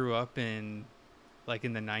I grew up in like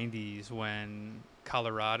in the 90s when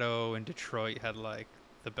Colorado and Detroit had like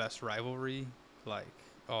the best rivalry. Like,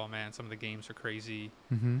 oh man, some of the games are crazy.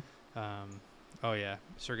 Mm-hmm. Oh yeah,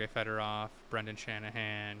 Sergei Fedorov, Brendan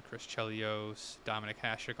Shanahan, Chris Chelios, Dominic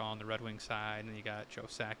Hasek all on the Red Wings side, and you got Joe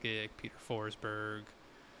Sakic, Peter Forsberg,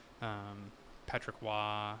 Patrick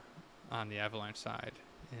Waugh on the Avalanche side,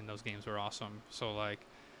 and those games were awesome. So like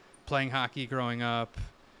playing hockey growing up,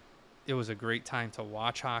 it was a great time to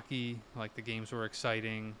watch hockey. Like the games were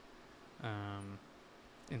exciting,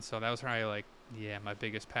 and so that was probably like my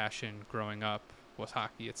biggest passion growing up was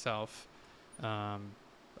hockey itself.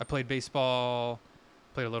 I played baseball,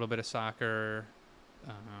 played a little bit of soccer,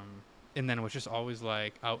 and then was just always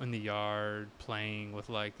like out in the yard playing with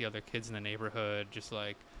like the other kids in the neighborhood. Just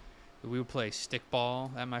like we would play stickball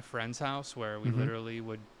at my friend's house, where we literally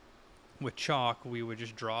would, with chalk, we would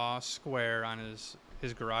just draw a square on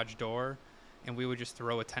his garage door, and we would just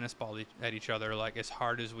throw a tennis ball at each other like as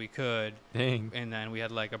hard as we could. Dang. And then we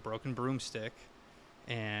had like a broken broomstick,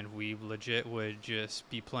 and we legit would just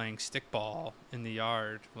be playing stickball in the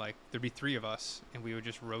yard. Like there'd be 3 of us, and we would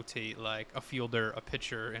just rotate like a fielder, a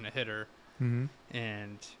pitcher, and a hitter. Mm-hmm.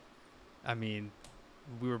 And I mean,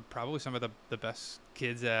 we were probably some of the best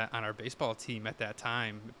kids on our baseball team at that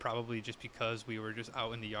time, probably just because we were just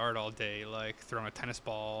out in the yard all day, like throwing a tennis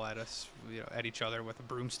ball at us, at each other with a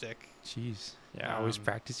broomstick. Jeez. Yeah, always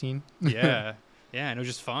practicing. Yeah. And it was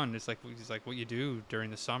just fun. It's like what you do during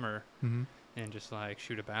the summer. Mm-hmm. And just like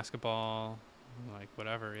shoot a basketball, like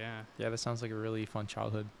whatever. Yeah. Yeah, that sounds like a really fun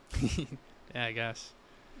childhood. Yeah, I guess.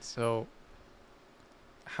 So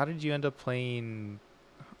how did you end up playing,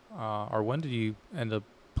 or when did you end up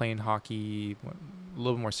playing hockey a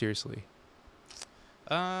little more seriously?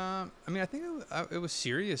 I mean, I think it was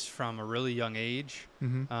serious from a really young age.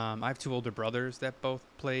 Mm-hmm. I have 2 older brothers that both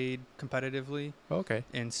played competitively. Okay.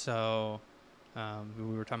 And so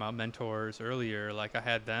we were talking about mentors earlier. Like I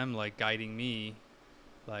had them like guiding me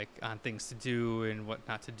like on things to do and what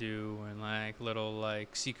not to do, and like little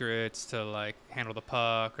like secrets to like handle the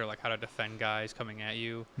puck, or like how to defend guys coming at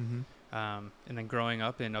you. Mm-hmm. And then growing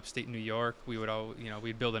up in upstate New York, we would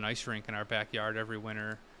we'd build an ice rink in our backyard every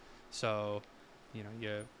winter. So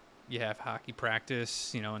you have hockey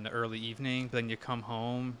practice, in the early evening, but then you come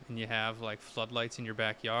home and you have like floodlights in your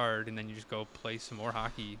backyard, and then you just go play some more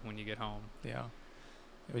hockey when you get home. Yeah.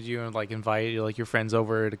 Would you like invite like your friends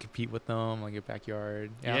over to compete with them, like your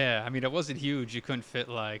backyard? Yeah. I mean, it wasn't huge. You couldn't fit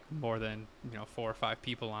like more than 4 or 5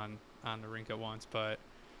 people on the rink at once, but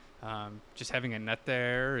just having a net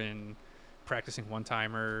there and practicing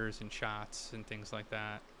one-timers and shots and things like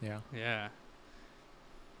that. Yeah.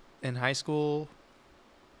 In high school,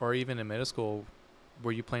 or even in middle school,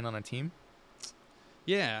 were you playing on a team?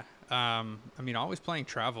 Yeah. I mean, always playing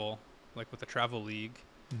travel, like with the travel league.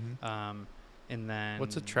 Mm-hmm. And then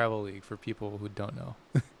what's a travel league for people who don't know?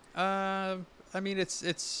 I mean, it's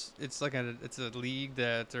like it's a league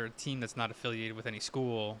or a team that's not affiliated with any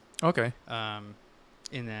school. Okay. And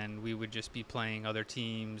then we would just be playing other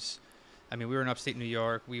teams. I mean, we were in upstate New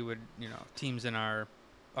York. We would, teams in our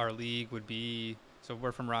league would be, so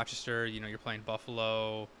we're from Rochester, you're playing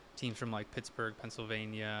Buffalo, teams from like Pittsburgh,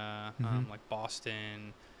 Pennsylvania, like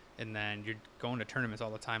Boston. And then you're going to tournaments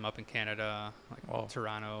all the time up in Canada, like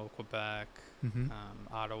Toronto, Quebec,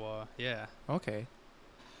 Ottawa. Yeah. Okay.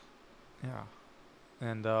 Yeah.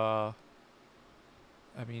 And, I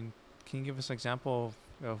mean, can you give us an example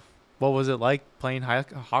of what was it like playing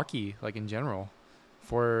hockey, like in general,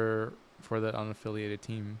 for that unaffiliated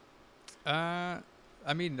team? I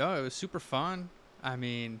mean, no, it was super fun. I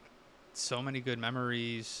mean, so many good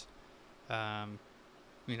memories,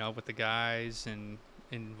 with the guys and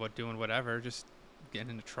doing whatever, just getting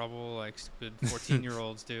into trouble like stupid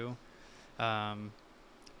 14-year-olds do.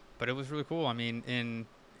 But it was really cool. I mean,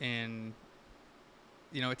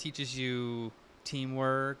 it teaches you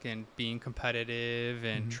teamwork and being competitive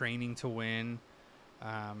and training to win.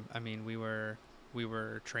 I mean, we were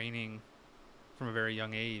training from a very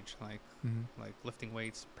young age, like lifting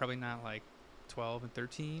weights, probably not like 12 and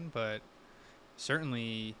 13, but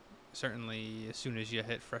certainly as soon as you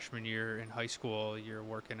hit freshman year in high school, you're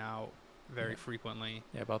working out very frequently.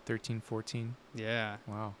 Yeah, about 13, 14. Yeah.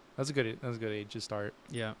 Wow. That's a good age to start.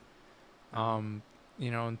 Yeah.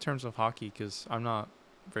 In terms of hockey, because I'm not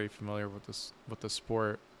very familiar with the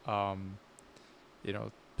sport,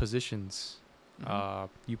 positions,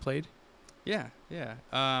 you played? Yeah.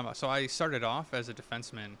 So I started off as a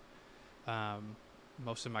defenseman,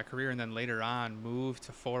 most of my career, and then later on moved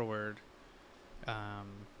to forward.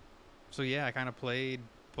 So yeah, I kind of played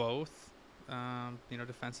both,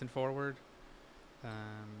 defense and forward.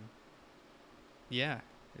 Yeah,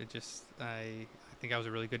 I think I was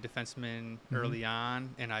a really good defenseman early on,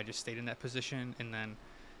 and I just stayed in that position. And then,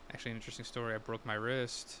 actually, an interesting story: I broke my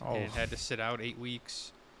wrist and had to sit out 8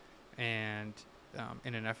 weeks, and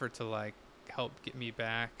in an effort to like help get me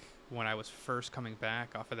back when I was first coming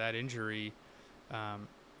back off of that injury,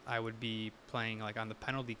 I would be playing like on the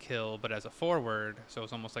penalty kill, but as a forward, so it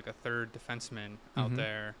was almost like a third defenseman out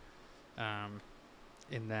there.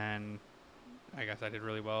 And then I guess I did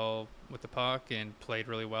really well with the puck and played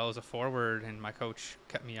really well as a forward, and my coach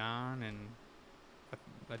kept me on, and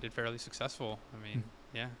I did fairly successful. I mean,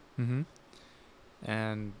 yeah.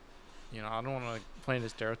 And, I don't want to play into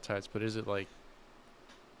stereotypes, but is it like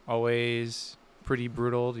always pretty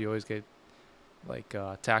brutal? Do you always get like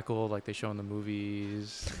tackled like they show in the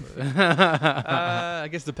movies? I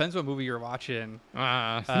guess depends what movie you're watching.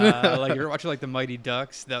 Like you're watching like the Mighty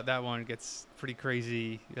Ducks, that one gets pretty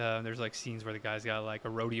crazy. There's like scenes where the guy's got like a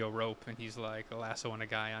rodeo rope and he's like lassoing a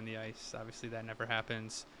guy on the ice. Obviously that never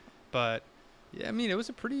happens, but yeah, I mean, it was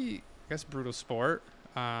a pretty, I guess, brutal sport.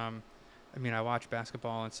 I mean, I watch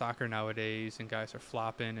basketball and soccer nowadays, and guys are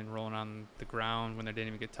flopping and rolling on the ground when they didn't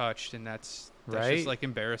even get touched, and that's just like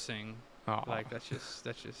embarrassing. Like that's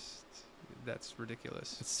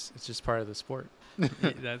ridiculous. It's just part of the sport.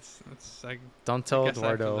 that's like, don't tell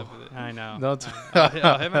Eduardo. I know.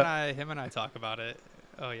 Him and I talk about it.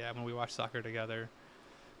 Oh yeah, when we watch soccer together.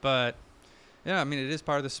 But yeah, I mean, it is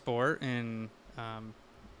part of the sport, and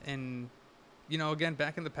again,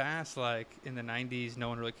 back in the past, like in the 90s, no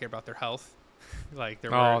one really cared about their health. Like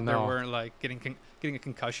there weren't like getting a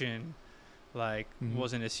concussion, like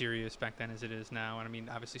wasn't as serious back then as it is now. And I mean,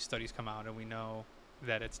 obviously studies come out and we know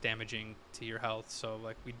that it's damaging to your health. So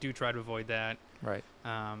like we do try to avoid that. Right.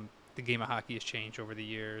 The game of hockey has changed over the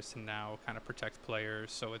years to now kind of protect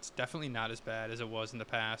players. So it's definitely not as bad as it was in the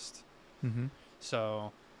past.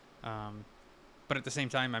 So, but at the same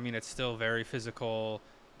time, I mean, it's still very physical.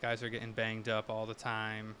 Guys are getting banged up all the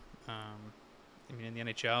time. I mean, in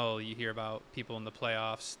the NHL, you hear about people in the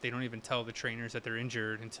playoffs. They don't even tell the trainers that they're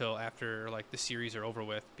injured until after like the series are over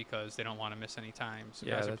with because they don't want to miss any time. So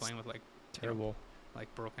guys are playing with like terrible,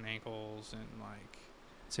 like broken ankles and like.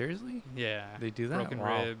 Seriously? Yeah. They do that? Broken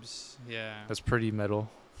ribs. Yeah. That's pretty metal.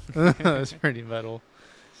 That's pretty metal.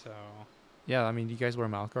 So. Yeah, I mean, do you guys wear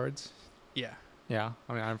mouth guards? Yeah. Yeah.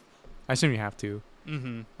 I mean, I assume you have to.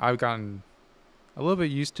 I've gotten a little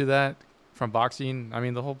bit used to that from boxing. I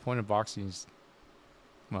mean, the whole point of boxing is,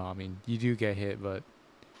 well, I mean, you do get hit, but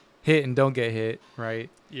hit and don't get hit, right?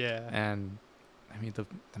 Yeah. And, I mean,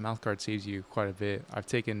 the mouth guard saves you quite a bit. I've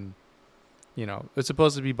taken, it's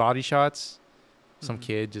supposed to be body shots. Some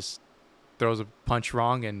kid just throws a punch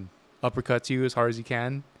wrong and uppercuts you as hard as he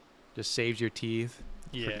can. Just saves your teeth.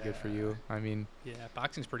 Yeah. Pretty good for you. I mean. Yeah,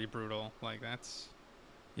 boxing's pretty brutal. Like, that's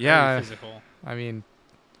very physical. I mean,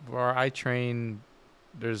 where I train,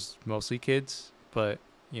 there's mostly kids, but,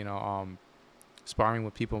 sparring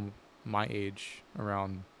with people my age,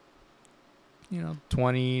 around,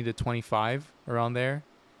 20 to 25, around there,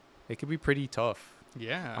 it could be pretty tough.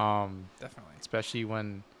 Yeah, definitely. Especially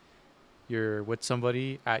when you're with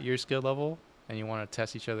somebody at your skill level and you want to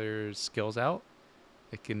test each other's skills out.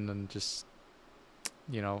 It can just,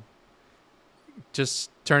 just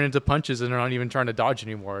turn into punches and they're not even trying to dodge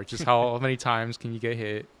anymore. It's just how many times can you get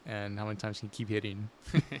hit and how many times can you keep hitting.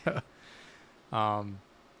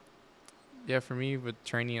 Yeah, for me with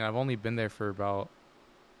training, I've only been there for about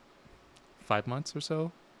 5 months or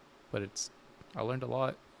so, but I learned a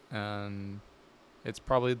lot, and it's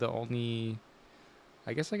probably the only,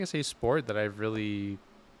 I guess I can say, sport that I've really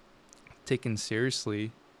taken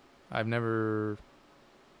seriously. I've never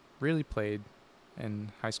really played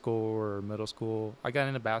in high school or middle school. I got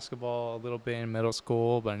into basketball a little bit in middle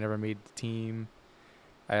school, but I never made the team.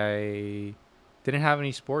 I didn't have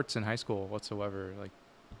any sports in high school whatsoever. Like,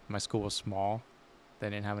 my school was small. They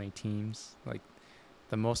didn't have any teams. Like,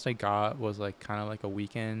 the most I got was like kind of like a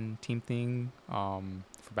weekend team thing for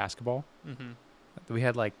basketball. We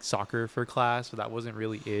had like soccer for class, but that wasn't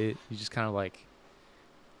really it. You just kind of like,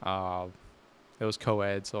 it was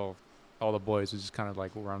co-ed, so all the boys would just kind of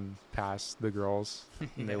like run past the girls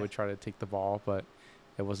and they would try to take the ball, but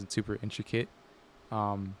it wasn't super intricate.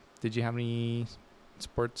 Did you have any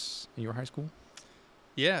sports in your high school?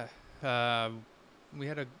 Yeah. We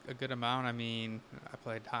had a good amount. I mean, I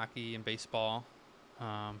played hockey and baseball,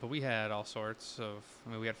 but we had all sorts of,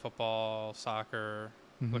 we had football, soccer,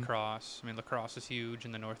 lacrosse. I mean, lacrosse is huge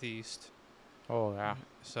in the Northeast. Oh, yeah.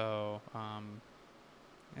 So,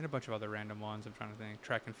 and a bunch of other random ones. I'm trying to think.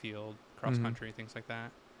 Track and field, cross country, things like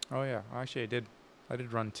that. Oh yeah, actually I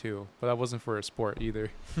did run too, but that wasn't for a sport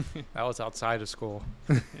either. That was outside of school.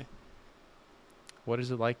 What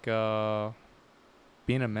is it like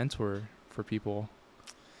being a mentor for people?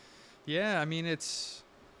 Yeah, I mean it's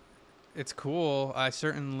cool. I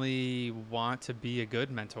certainly want to be a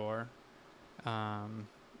good mentor. I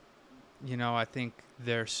think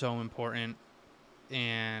they're so important,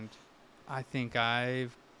 and I think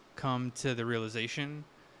I've come to the realization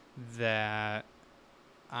that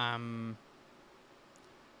I'm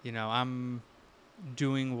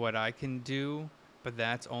doing what I can do, but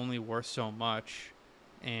that's only worth so much,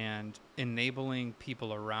 and enabling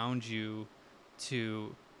people around you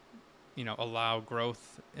to allow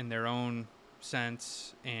growth in their own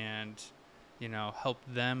sense, and help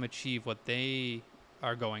them achieve what they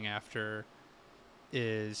are going after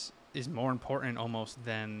is more important almost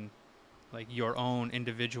than like your own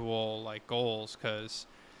individual like goals, because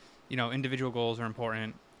individual goals are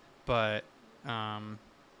important, but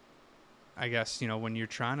I guess when you're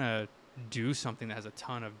trying to do something that has a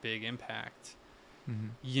ton of big impact,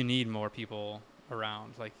 you need more people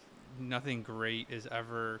around. Like nothing great is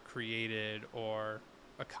ever created or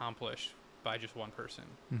accomplished by just one person.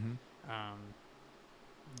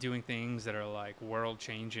 Doing things that are like world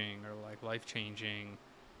changing or like life changing,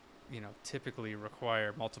 typically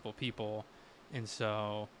require multiple people. And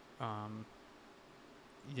so, I'm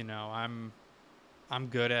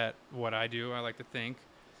good at what I do, I like to think,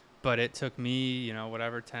 but it took me,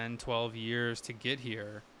 10, 12 years to get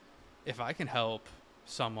here. If I can help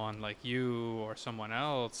someone like you or someone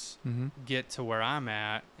else get to where I'm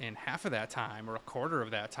at in half of that time or a quarter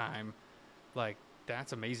of that time, like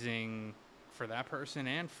that's amazing for that person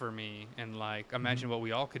and for me. And like imagine what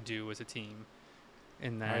we all could do as a team,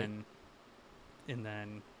 and then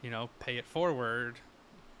pay it forward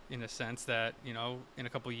in a sense that in a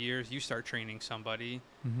couple of years you start training somebody,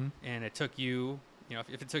 and it took you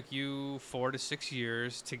if it took you 4 to 6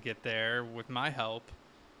 years to get there with my help,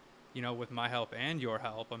 and your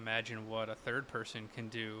help, imagine what a third person can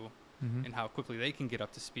do and how quickly they can get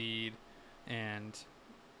up to speed. And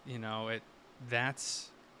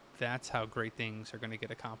that's how great things are going to get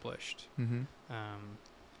accomplished.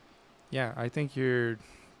 Yeah, I think you're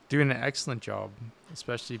doing an excellent job,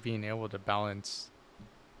 especially being able to balance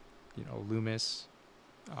Lumis,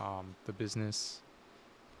 the business,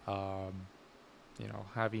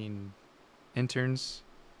 having interns,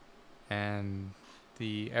 and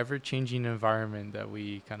the ever-changing environment that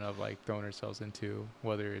we kind of like thrown ourselves into,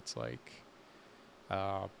 whether it's like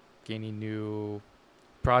gaining new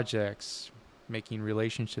projects, making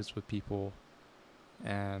relationships with people,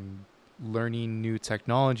 and learning new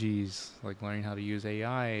technologies, like learning how to use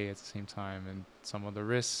AI at the same time, and some of the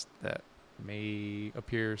risks that may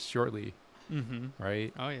appear shortly.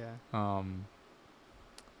 Right? Oh yeah.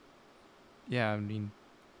 Yeah, I mean,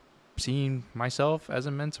 seeing myself as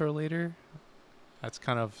a mentor later, that's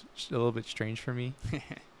kind of a little bit strange for me.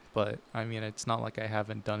 But I mean, it's not like I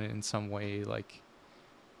haven't done it in some way, like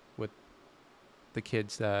with the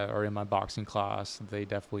kids that are in my boxing class. They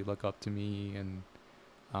definitely look up to me, and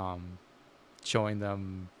showing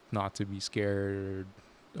them not to be scared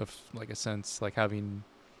of, like, a sense, like having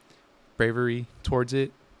bravery towards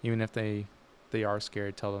it, even if they are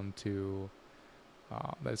scared. Tell them to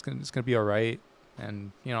that it's gonna be all right.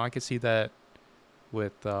 And I could see that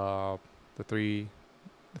with the three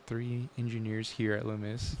engineers here at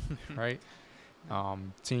Lumis, right?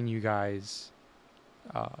 Seeing you guys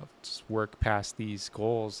just work past these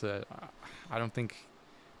goals that I don't think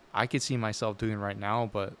I could see myself doing right now,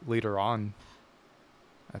 but later on,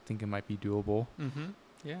 I think it might be doable.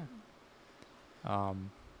 Yeah.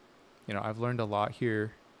 I've learned a lot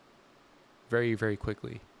here very, very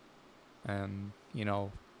quickly. And,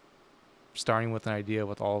 starting with an idea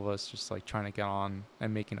with all of us, just like trying to get on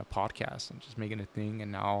and making a podcast and just making a thing. And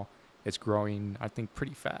now it's growing, I think,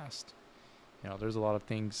 pretty fast. There's a lot of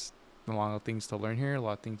things to learn here, a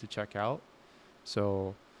lot of things to check out.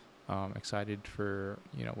 So excited for,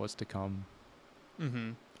 what's to come.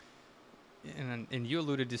 And you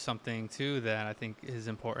alluded to something too that I think is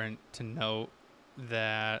important to note,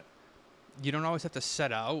 that you don't always have to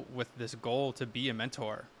set out with this goal to be a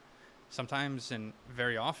mentor. Sometimes, and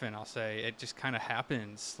very often, I'll say it just kind of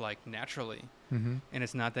happens like naturally. And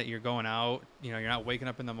it's not that you're going out, you're not waking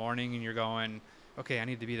up in the morning and you're going, okay, I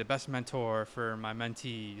need to be the best mentor for my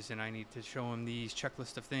mentees and I need to show them these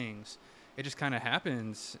checklist of things. It just kind of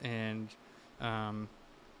happens. And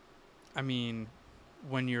I mean,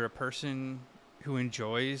 when you're a person who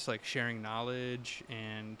enjoys like sharing knowledge,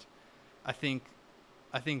 and I think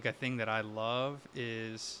I think a thing that I love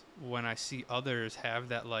is when I see others have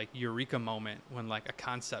that like eureka moment when like a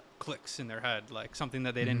concept clicks in their head, like something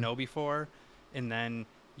that they didn't know before. And then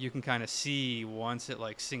you can kind of see once it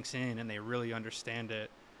like sinks in and they really understand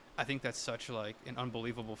it. I think that's such like an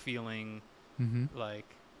unbelievable feeling.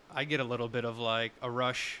 Like I get a little bit of like a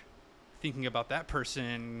rush thinking about that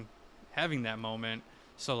person having that moment.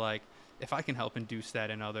 So like if I can help induce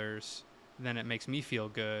that in others, then it makes me feel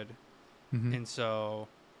good. And so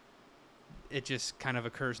it just kind of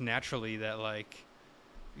occurs naturally that like,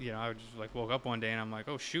 you know, I just like woke up one day and I'm like,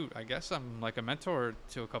 oh shoot, I guess I'm like a mentor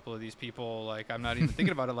to a couple of these people. Like I'm not even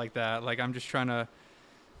thinking about it like that. Like I'm just trying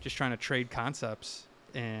to trade concepts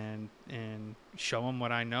and show them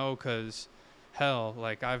what I know. 'Cause hell,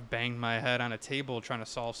 like I've banged my head on a table trying to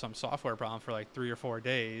solve some software problem for like 3 or 4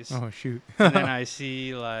 days. Oh shoot. And then I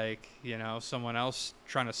see like, you know, someone else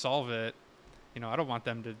trying to solve it. You know, I don't want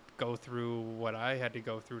them to go through what I had to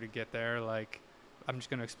go through to get there. Like, I'm just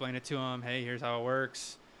going to explain it to them. Hey, here's how it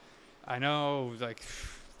works. I know, like,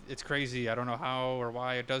 it's crazy. I don't know how or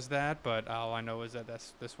why it does that, but all I know is that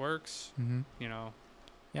this works, you know.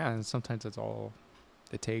 Yeah, and sometimes that's all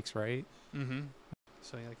it takes, right?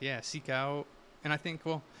 So, like, yeah, seek out. And I think,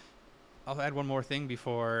 well, I'll add one more thing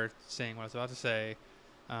before saying what I was about to say.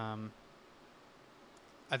 I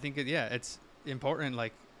think, it's important,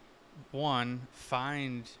 like, one,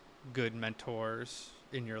 find good mentors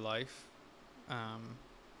in your life,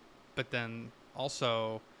 but then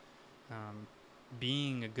also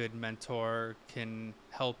being a good mentor can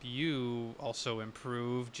help you also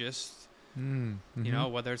improve just you know,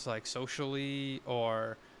 whether it's like socially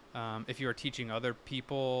or if you're teaching other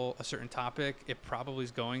people a certain topic, it probably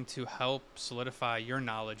is going to help solidify your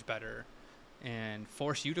knowledge better and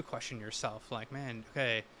force you to question yourself, like, man,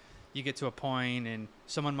 okay, you get to a point and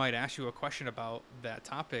someone might ask you a question about that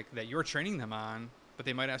topic that you're training them on, but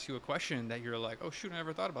they might ask you a question that you're like, oh shoot, I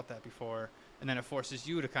never thought about that before. And then it forces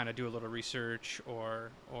you to kind of do a little research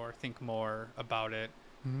or think more about it.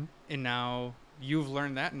 And now you've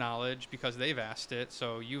learned that knowledge because they've asked it.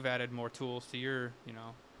 So you've added more tools to your, you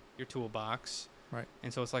know, your toolbox. Right.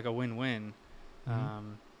 And so it's like a win-win. So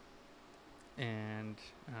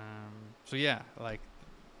yeah, like,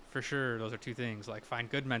 for sure, those are two things. Like,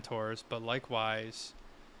 find good mentors, but likewise,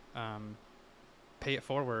 pay it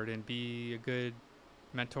forward and be a good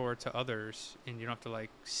mentor to others. And you don't have to like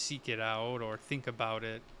seek it out or think about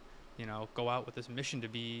it. You know, go out with this mission to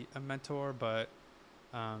be a mentor, but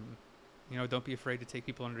you know, don't be afraid to take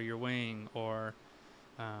people under your wing or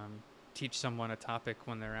teach someone a topic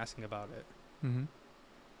when they're asking about it. Do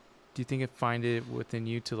you think find it within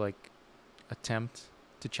you to like attempt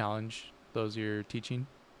to challenge those you're teaching?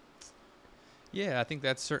 Yeah, I think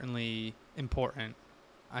that's certainly important.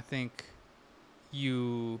 I think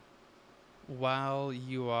while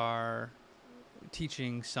you are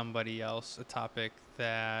teaching somebody else a topic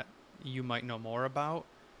that you might know more about,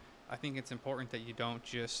 I think it's important that you don't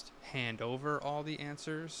just hand over all the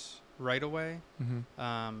answers right away.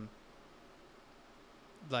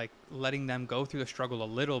 Like, letting them go through the struggle a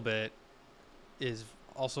little bit is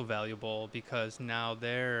also valuable because now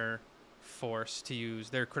they're forced to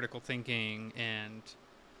use their critical thinking and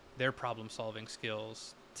their problem-solving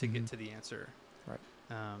skills to get to the answer. Right.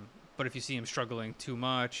 But if you see them struggling too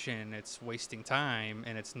much and it's wasting time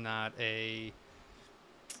and it's not a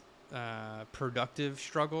productive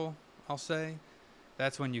struggle, I'll say,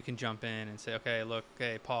 that's when you can jump in and say, okay, look,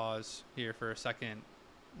 okay, pause here for a second.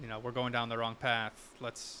 You know, we're going down the wrong path.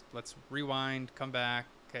 Let's rewind, come back.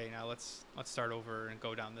 Okay, now let's start over and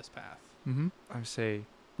go down this path. I would say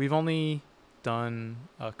we've only done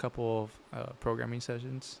a couple of programming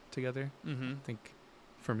sessions together. I think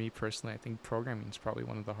for me personally, I think programming is probably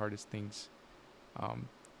one of the hardest things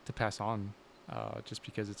to pass on, just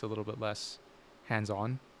because it's a little bit less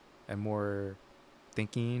hands-on and more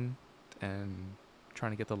thinking and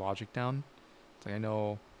trying to get the logic down. It's like, I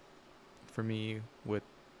know for me with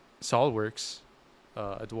SolidWorks,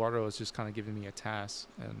 Eduardo is just kind of giving me a task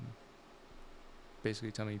and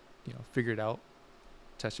basically telling me, you know, figure it out,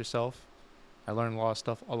 test yourself. I learned a lot of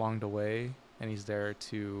stuff along the way, and he's there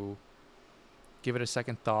to give it a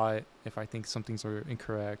second thought if I think some things are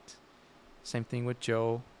incorrect. Same thing with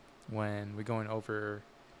Joe when we're going over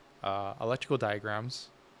electrical diagrams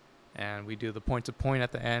and we do the point-to-point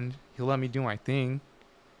at the end. He'll let me do my thing,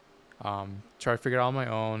 try to figure it out on my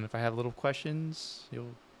own. If I have little questions,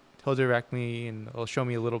 he'll direct me and he'll show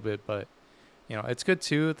me a little bit. But, you know, it's good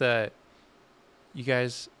too that you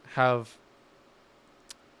guys have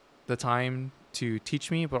the time to teach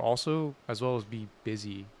me, but also as well as be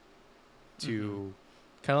busy to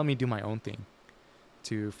kind of let me do my own thing,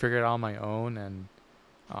 to figure it out on my own. And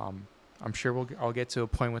I'm sure I'll get to a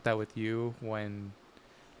point with that with you when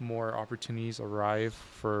more opportunities arrive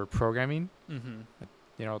for programming. Mm-hmm.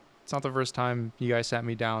 You know, it's not the first time you guys sat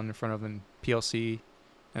me down in front of an PLC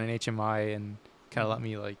and an HMI and kind of let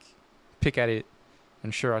me like pick at it.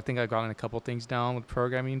 And sure, I think I've gotten a couple things down with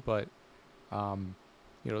programming, but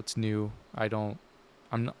you know, it's new.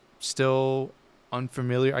 Still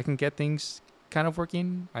unfamiliar. I can get things kind of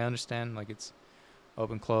working. I understand like it's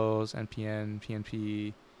open, close, NPN,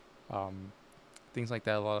 PNP, things like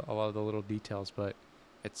that. A lot of the little details, but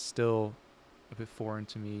it's still a bit foreign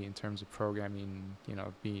to me in terms of programming. You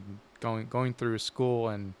know, going through school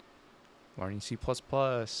and learning C++,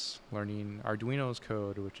 learning Arduino's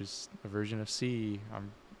code, which is a version of C.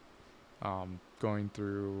 I'm going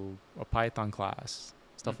through a Python class,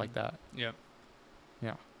 stuff like that. Yep.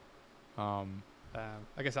 Yeah. I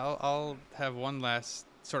guess I'll have one last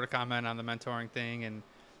sort of comment on the mentoring thing, and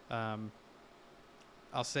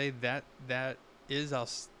I'll say that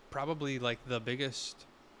is probably like the biggest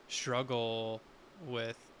struggle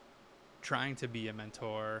with trying to be a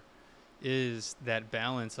mentor is that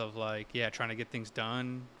balance of like, yeah, trying to get things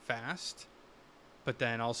done fast, but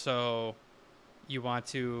then also you want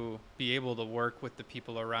to be able to work with the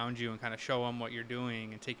people around you and kind of show them what you're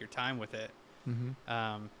doing and take your time with it. Mm-hmm.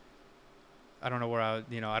 I don't know where I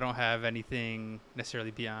don't have anything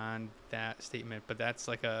necessarily beyond that statement, but that's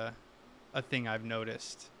like a thing I've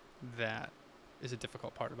noticed that is a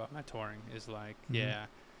difficult part about mentoring is like, yeah,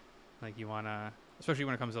 like you want to, especially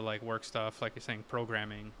when it comes to like work stuff, like you're saying,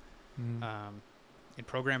 programming. And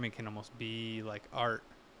programming can almost be like art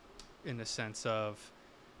in the sense of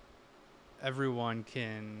everyone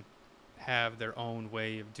can have their own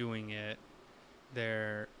way of doing it.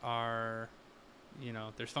 There are,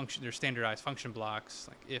 there's standardized function blocks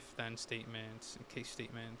like if-then statements and case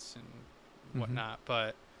statements and whatnot,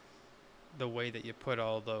 but the way that you put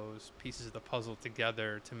all those pieces of the puzzle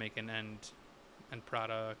together to make an end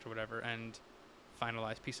product or whatever, end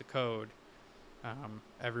finalized piece of code,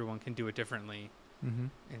 everyone can do it differently. And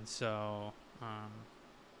so,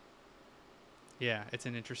 yeah, it's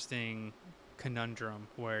an interesting conundrum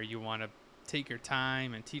where you want to take your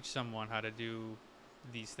time and teach someone how to do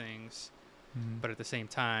these things, but at the same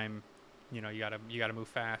time, you gotta move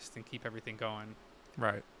fast and keep everything going.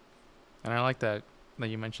 Right. And I like that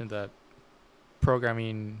you mentioned that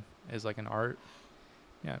programming is like an art.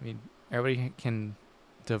 Yeah, I mean, everybody can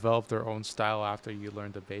develop their own style after you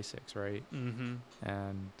learn the basics, right?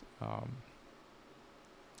 And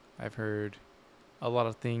I've heard a lot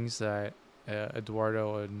of things that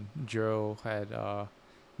Eduardo and Joe had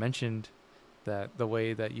mentioned, that the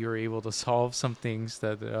way that you were able to solve some things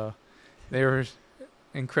that they were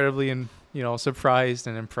incredibly surprised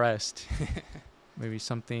and impressed. Maybe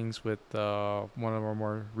some things with one of our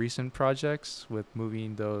more recent projects with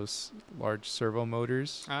moving those large servo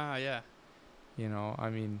motors. Yeah. I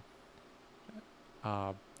mean,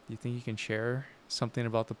 you think you can share something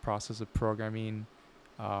about the process of programming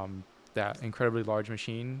that incredibly large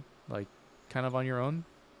machine, like kind of on your own?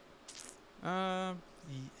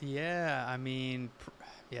 Yeah, I mean,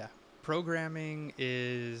 programming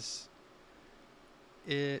is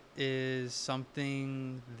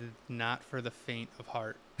something not for the faint of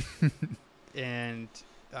heart. And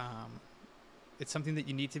it's something that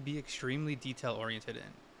you need to be extremely detail oriented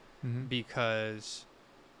in, because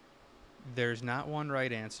there's not one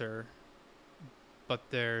right answer, but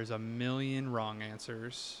there's a million wrong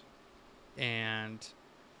answers. And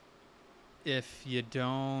if you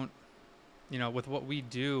don't, with what we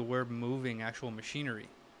do, we're moving actual machinery.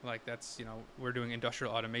 Like that's, we're doing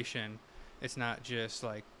industrial automation. It's not just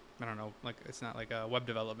like, I don't know, like it's not like a web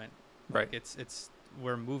development. Right. Like it's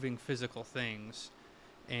we're moving physical things,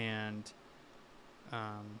 and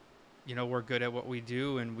we're good at what we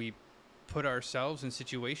do, and we put ourselves in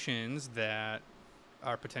situations that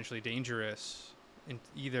are potentially dangerous. And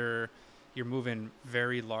either you're moving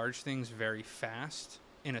very large things very fast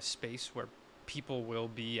in a space where people will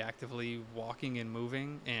be actively walking and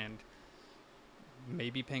moving and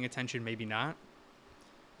maybe paying attention, maybe not.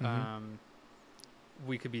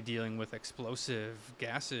 We could be dealing with explosive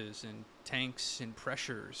gases and tanks and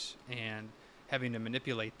pressures and having to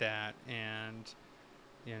manipulate that, and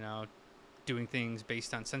doing things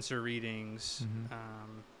based on sensor readings.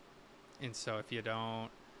 And so if you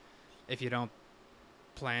don't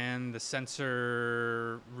plan the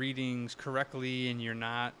sensor readings correctly, and you're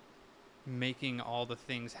not making all the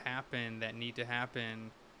things happen that need to happen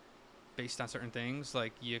based on certain things,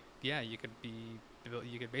 like you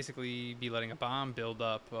could basically be letting a bomb build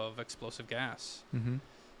up of explosive gas.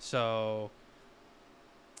 So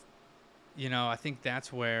I think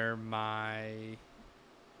that's where my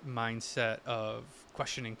mindset of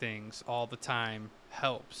questioning things all the time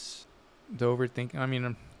helps. The overthinking. I mean,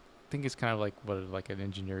 I think it's kind of like an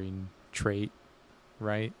engineering trait,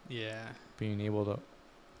 right? Yeah. Being able to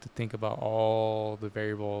think about all the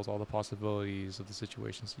variables, all the possibilities of the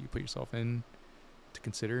situations that you put yourself in to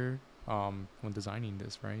consider when designing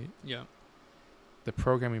this, right? Yeah. The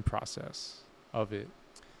programming process of it.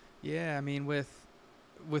 Yeah, I mean, with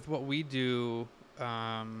what we do,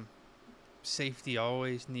 safety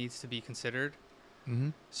always needs to be considered. Mm-hmm.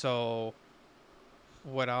 So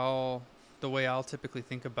the way I'll typically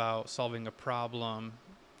think about solving a problem,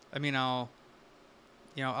 I mean, I'll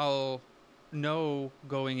know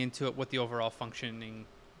going into it what the overall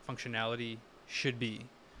functionality should be.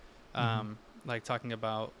 Like talking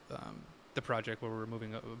about the project where we're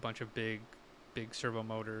moving a bunch of big servo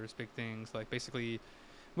motors, big things, like basically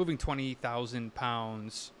moving 20,000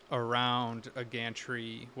 pounds around a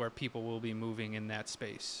gantry where people will be moving in that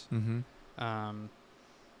space. Mm-hmm.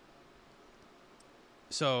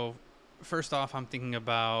 So first off, I'm thinking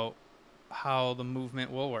about how the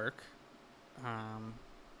movement will work.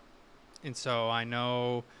 And so I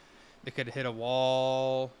know it could hit a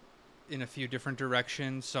wall in a few different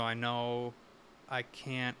directions, so I know I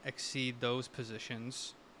can't exceed those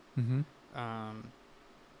positions. Mm-hmm.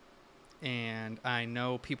 And I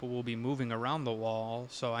know people will be moving around the wall,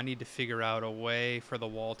 so I need to figure out a way for the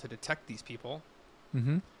wall to detect these people.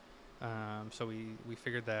 Mm-hmm. So we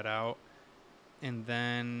figured that out. And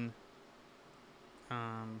then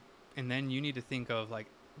you need to think of like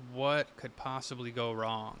what could possibly go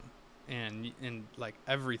wrong, and like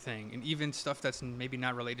everything, and even stuff that's maybe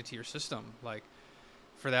not related to your system. Like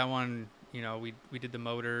for that one, we did the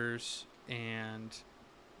motors and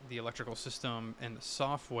the electrical system and the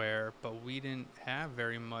software, but we didn't have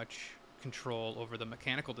very much control over the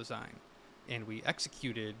mechanical design, and we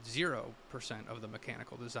executed 0% of the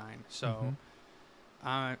mechanical design. So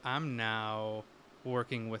I'm now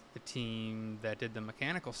working with the team that did the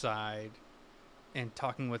mechanical side and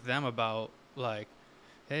talking with them about like,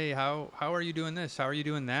 hey, how are you doing this? How are you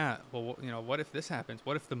doing that? Well, what if this happens?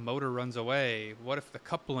 What if the motor runs away? What if the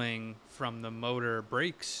coupling from the motor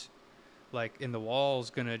breaks? Like, in the wall's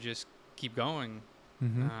gonna just keep going.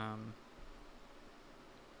 Mm-hmm.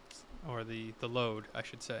 Or the load, I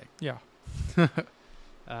should say. Yeah. Maybe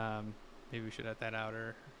we should edit that out,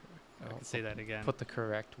 or I could say that again. Put the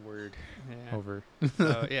correct word over.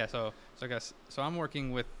 So I guess I'm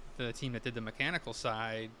working with the team that did the mechanical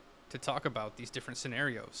side to talk about these different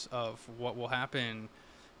scenarios of what will happen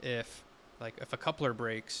if a coupler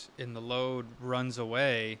breaks and the load runs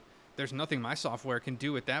away. There's nothing my software can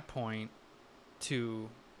do at that point to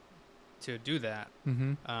do that.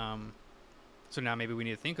 Mm-hmm. So now maybe we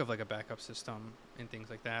need to think of like a backup system and things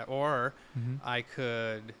like that, or I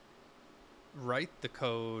could write the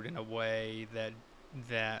code in a way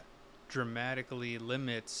that dramatically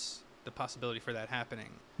limits the possibility for that happening.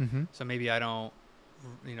 Mm-hmm. So maybe I don't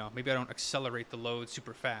accelerate the load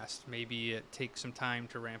super fast. Maybe it takes some time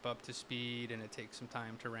to ramp up to speed, and it takes some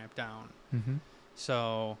time to ramp down. Mm-hmm.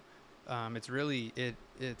 So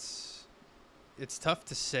it's tough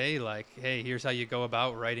to say like, hey, here's how you go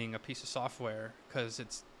about writing a piece of software, because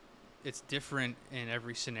it's different in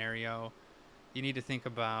every scenario. You need to think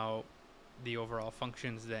about the overall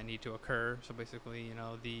functions that need to occur. So basically,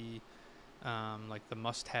 the the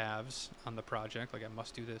must-haves on the project, like I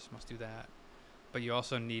must do this, must do that. But you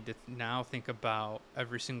also need to now think about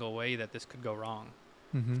every single way that this could go wrong.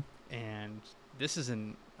 Mm-hmm. And this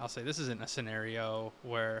isn't a scenario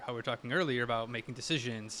where, how we were talking earlier about making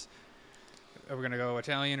decisions. Are we going to go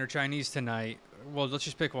Italian or Chinese tonight? Well, let's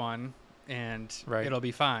just pick one, and it'll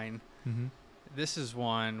be fine. Mm-hmm. This is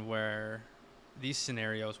one where these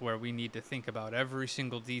scenarios where we need to think about every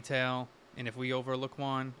single detail, and if we overlook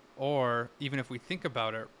one, or even if we think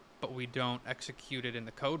about it but we don't execute it in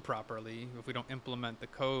the code properly, if we don't implement the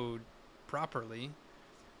code properly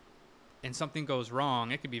and something goes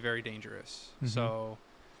wrong, it could be very dangerous. Mm-hmm.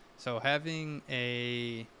 So having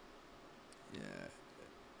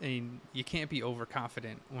you can't be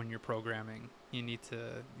overconfident when you're programming. You need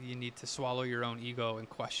to swallow your own ego and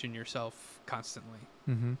question yourself constantly.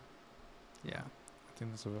 Mm-hmm. Yeah. I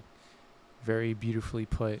think that's a very beautifully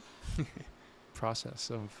put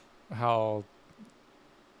process of how,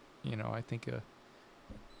 I think an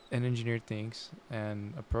engineer thinks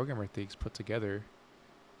and a programmer thinks put together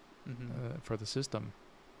for the system.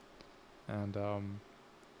 And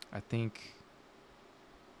I think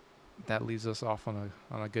that leaves us off on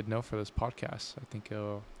a good note for this podcast. I think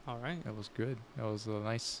all right, it was good. It was a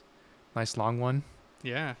nice long one.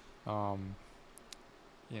 Yeah. I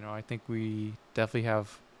think we definitely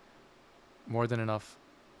have more than enough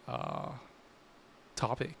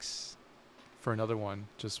topics for another one,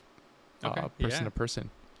 just Okay. person Yeah. to person.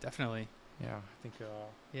 Definitely. Yeah, I think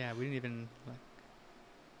Yeah, we didn't even.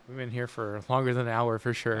 we've been here for longer than an hour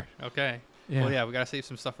for sure. Okay. Yeah. Well, yeah, we gotta save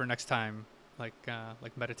some stuff for next time, like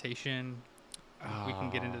meditation. We can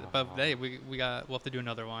get into, but hey, we'll have to do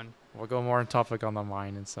another one. We'll go more on topic on the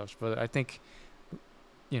mind and such, but I think,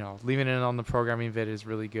 leaving it on the programming bit is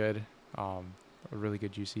really good. A really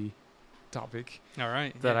good juicy topic All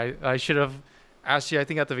right. that I should have asked you, I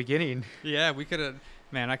think, at the beginning. Yeah, we could have.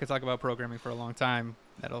 Man, I could talk about programming for a long time.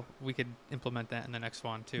 We could implement that in the next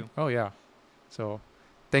one too. Oh yeah. So,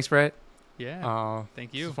 thanks, Brett. Yeah.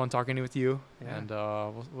 Thank you. It's fun talking with you, Yeah. and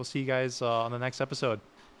we'll see you guys on the next episode.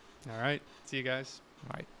 All right. See you guys.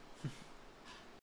 All right.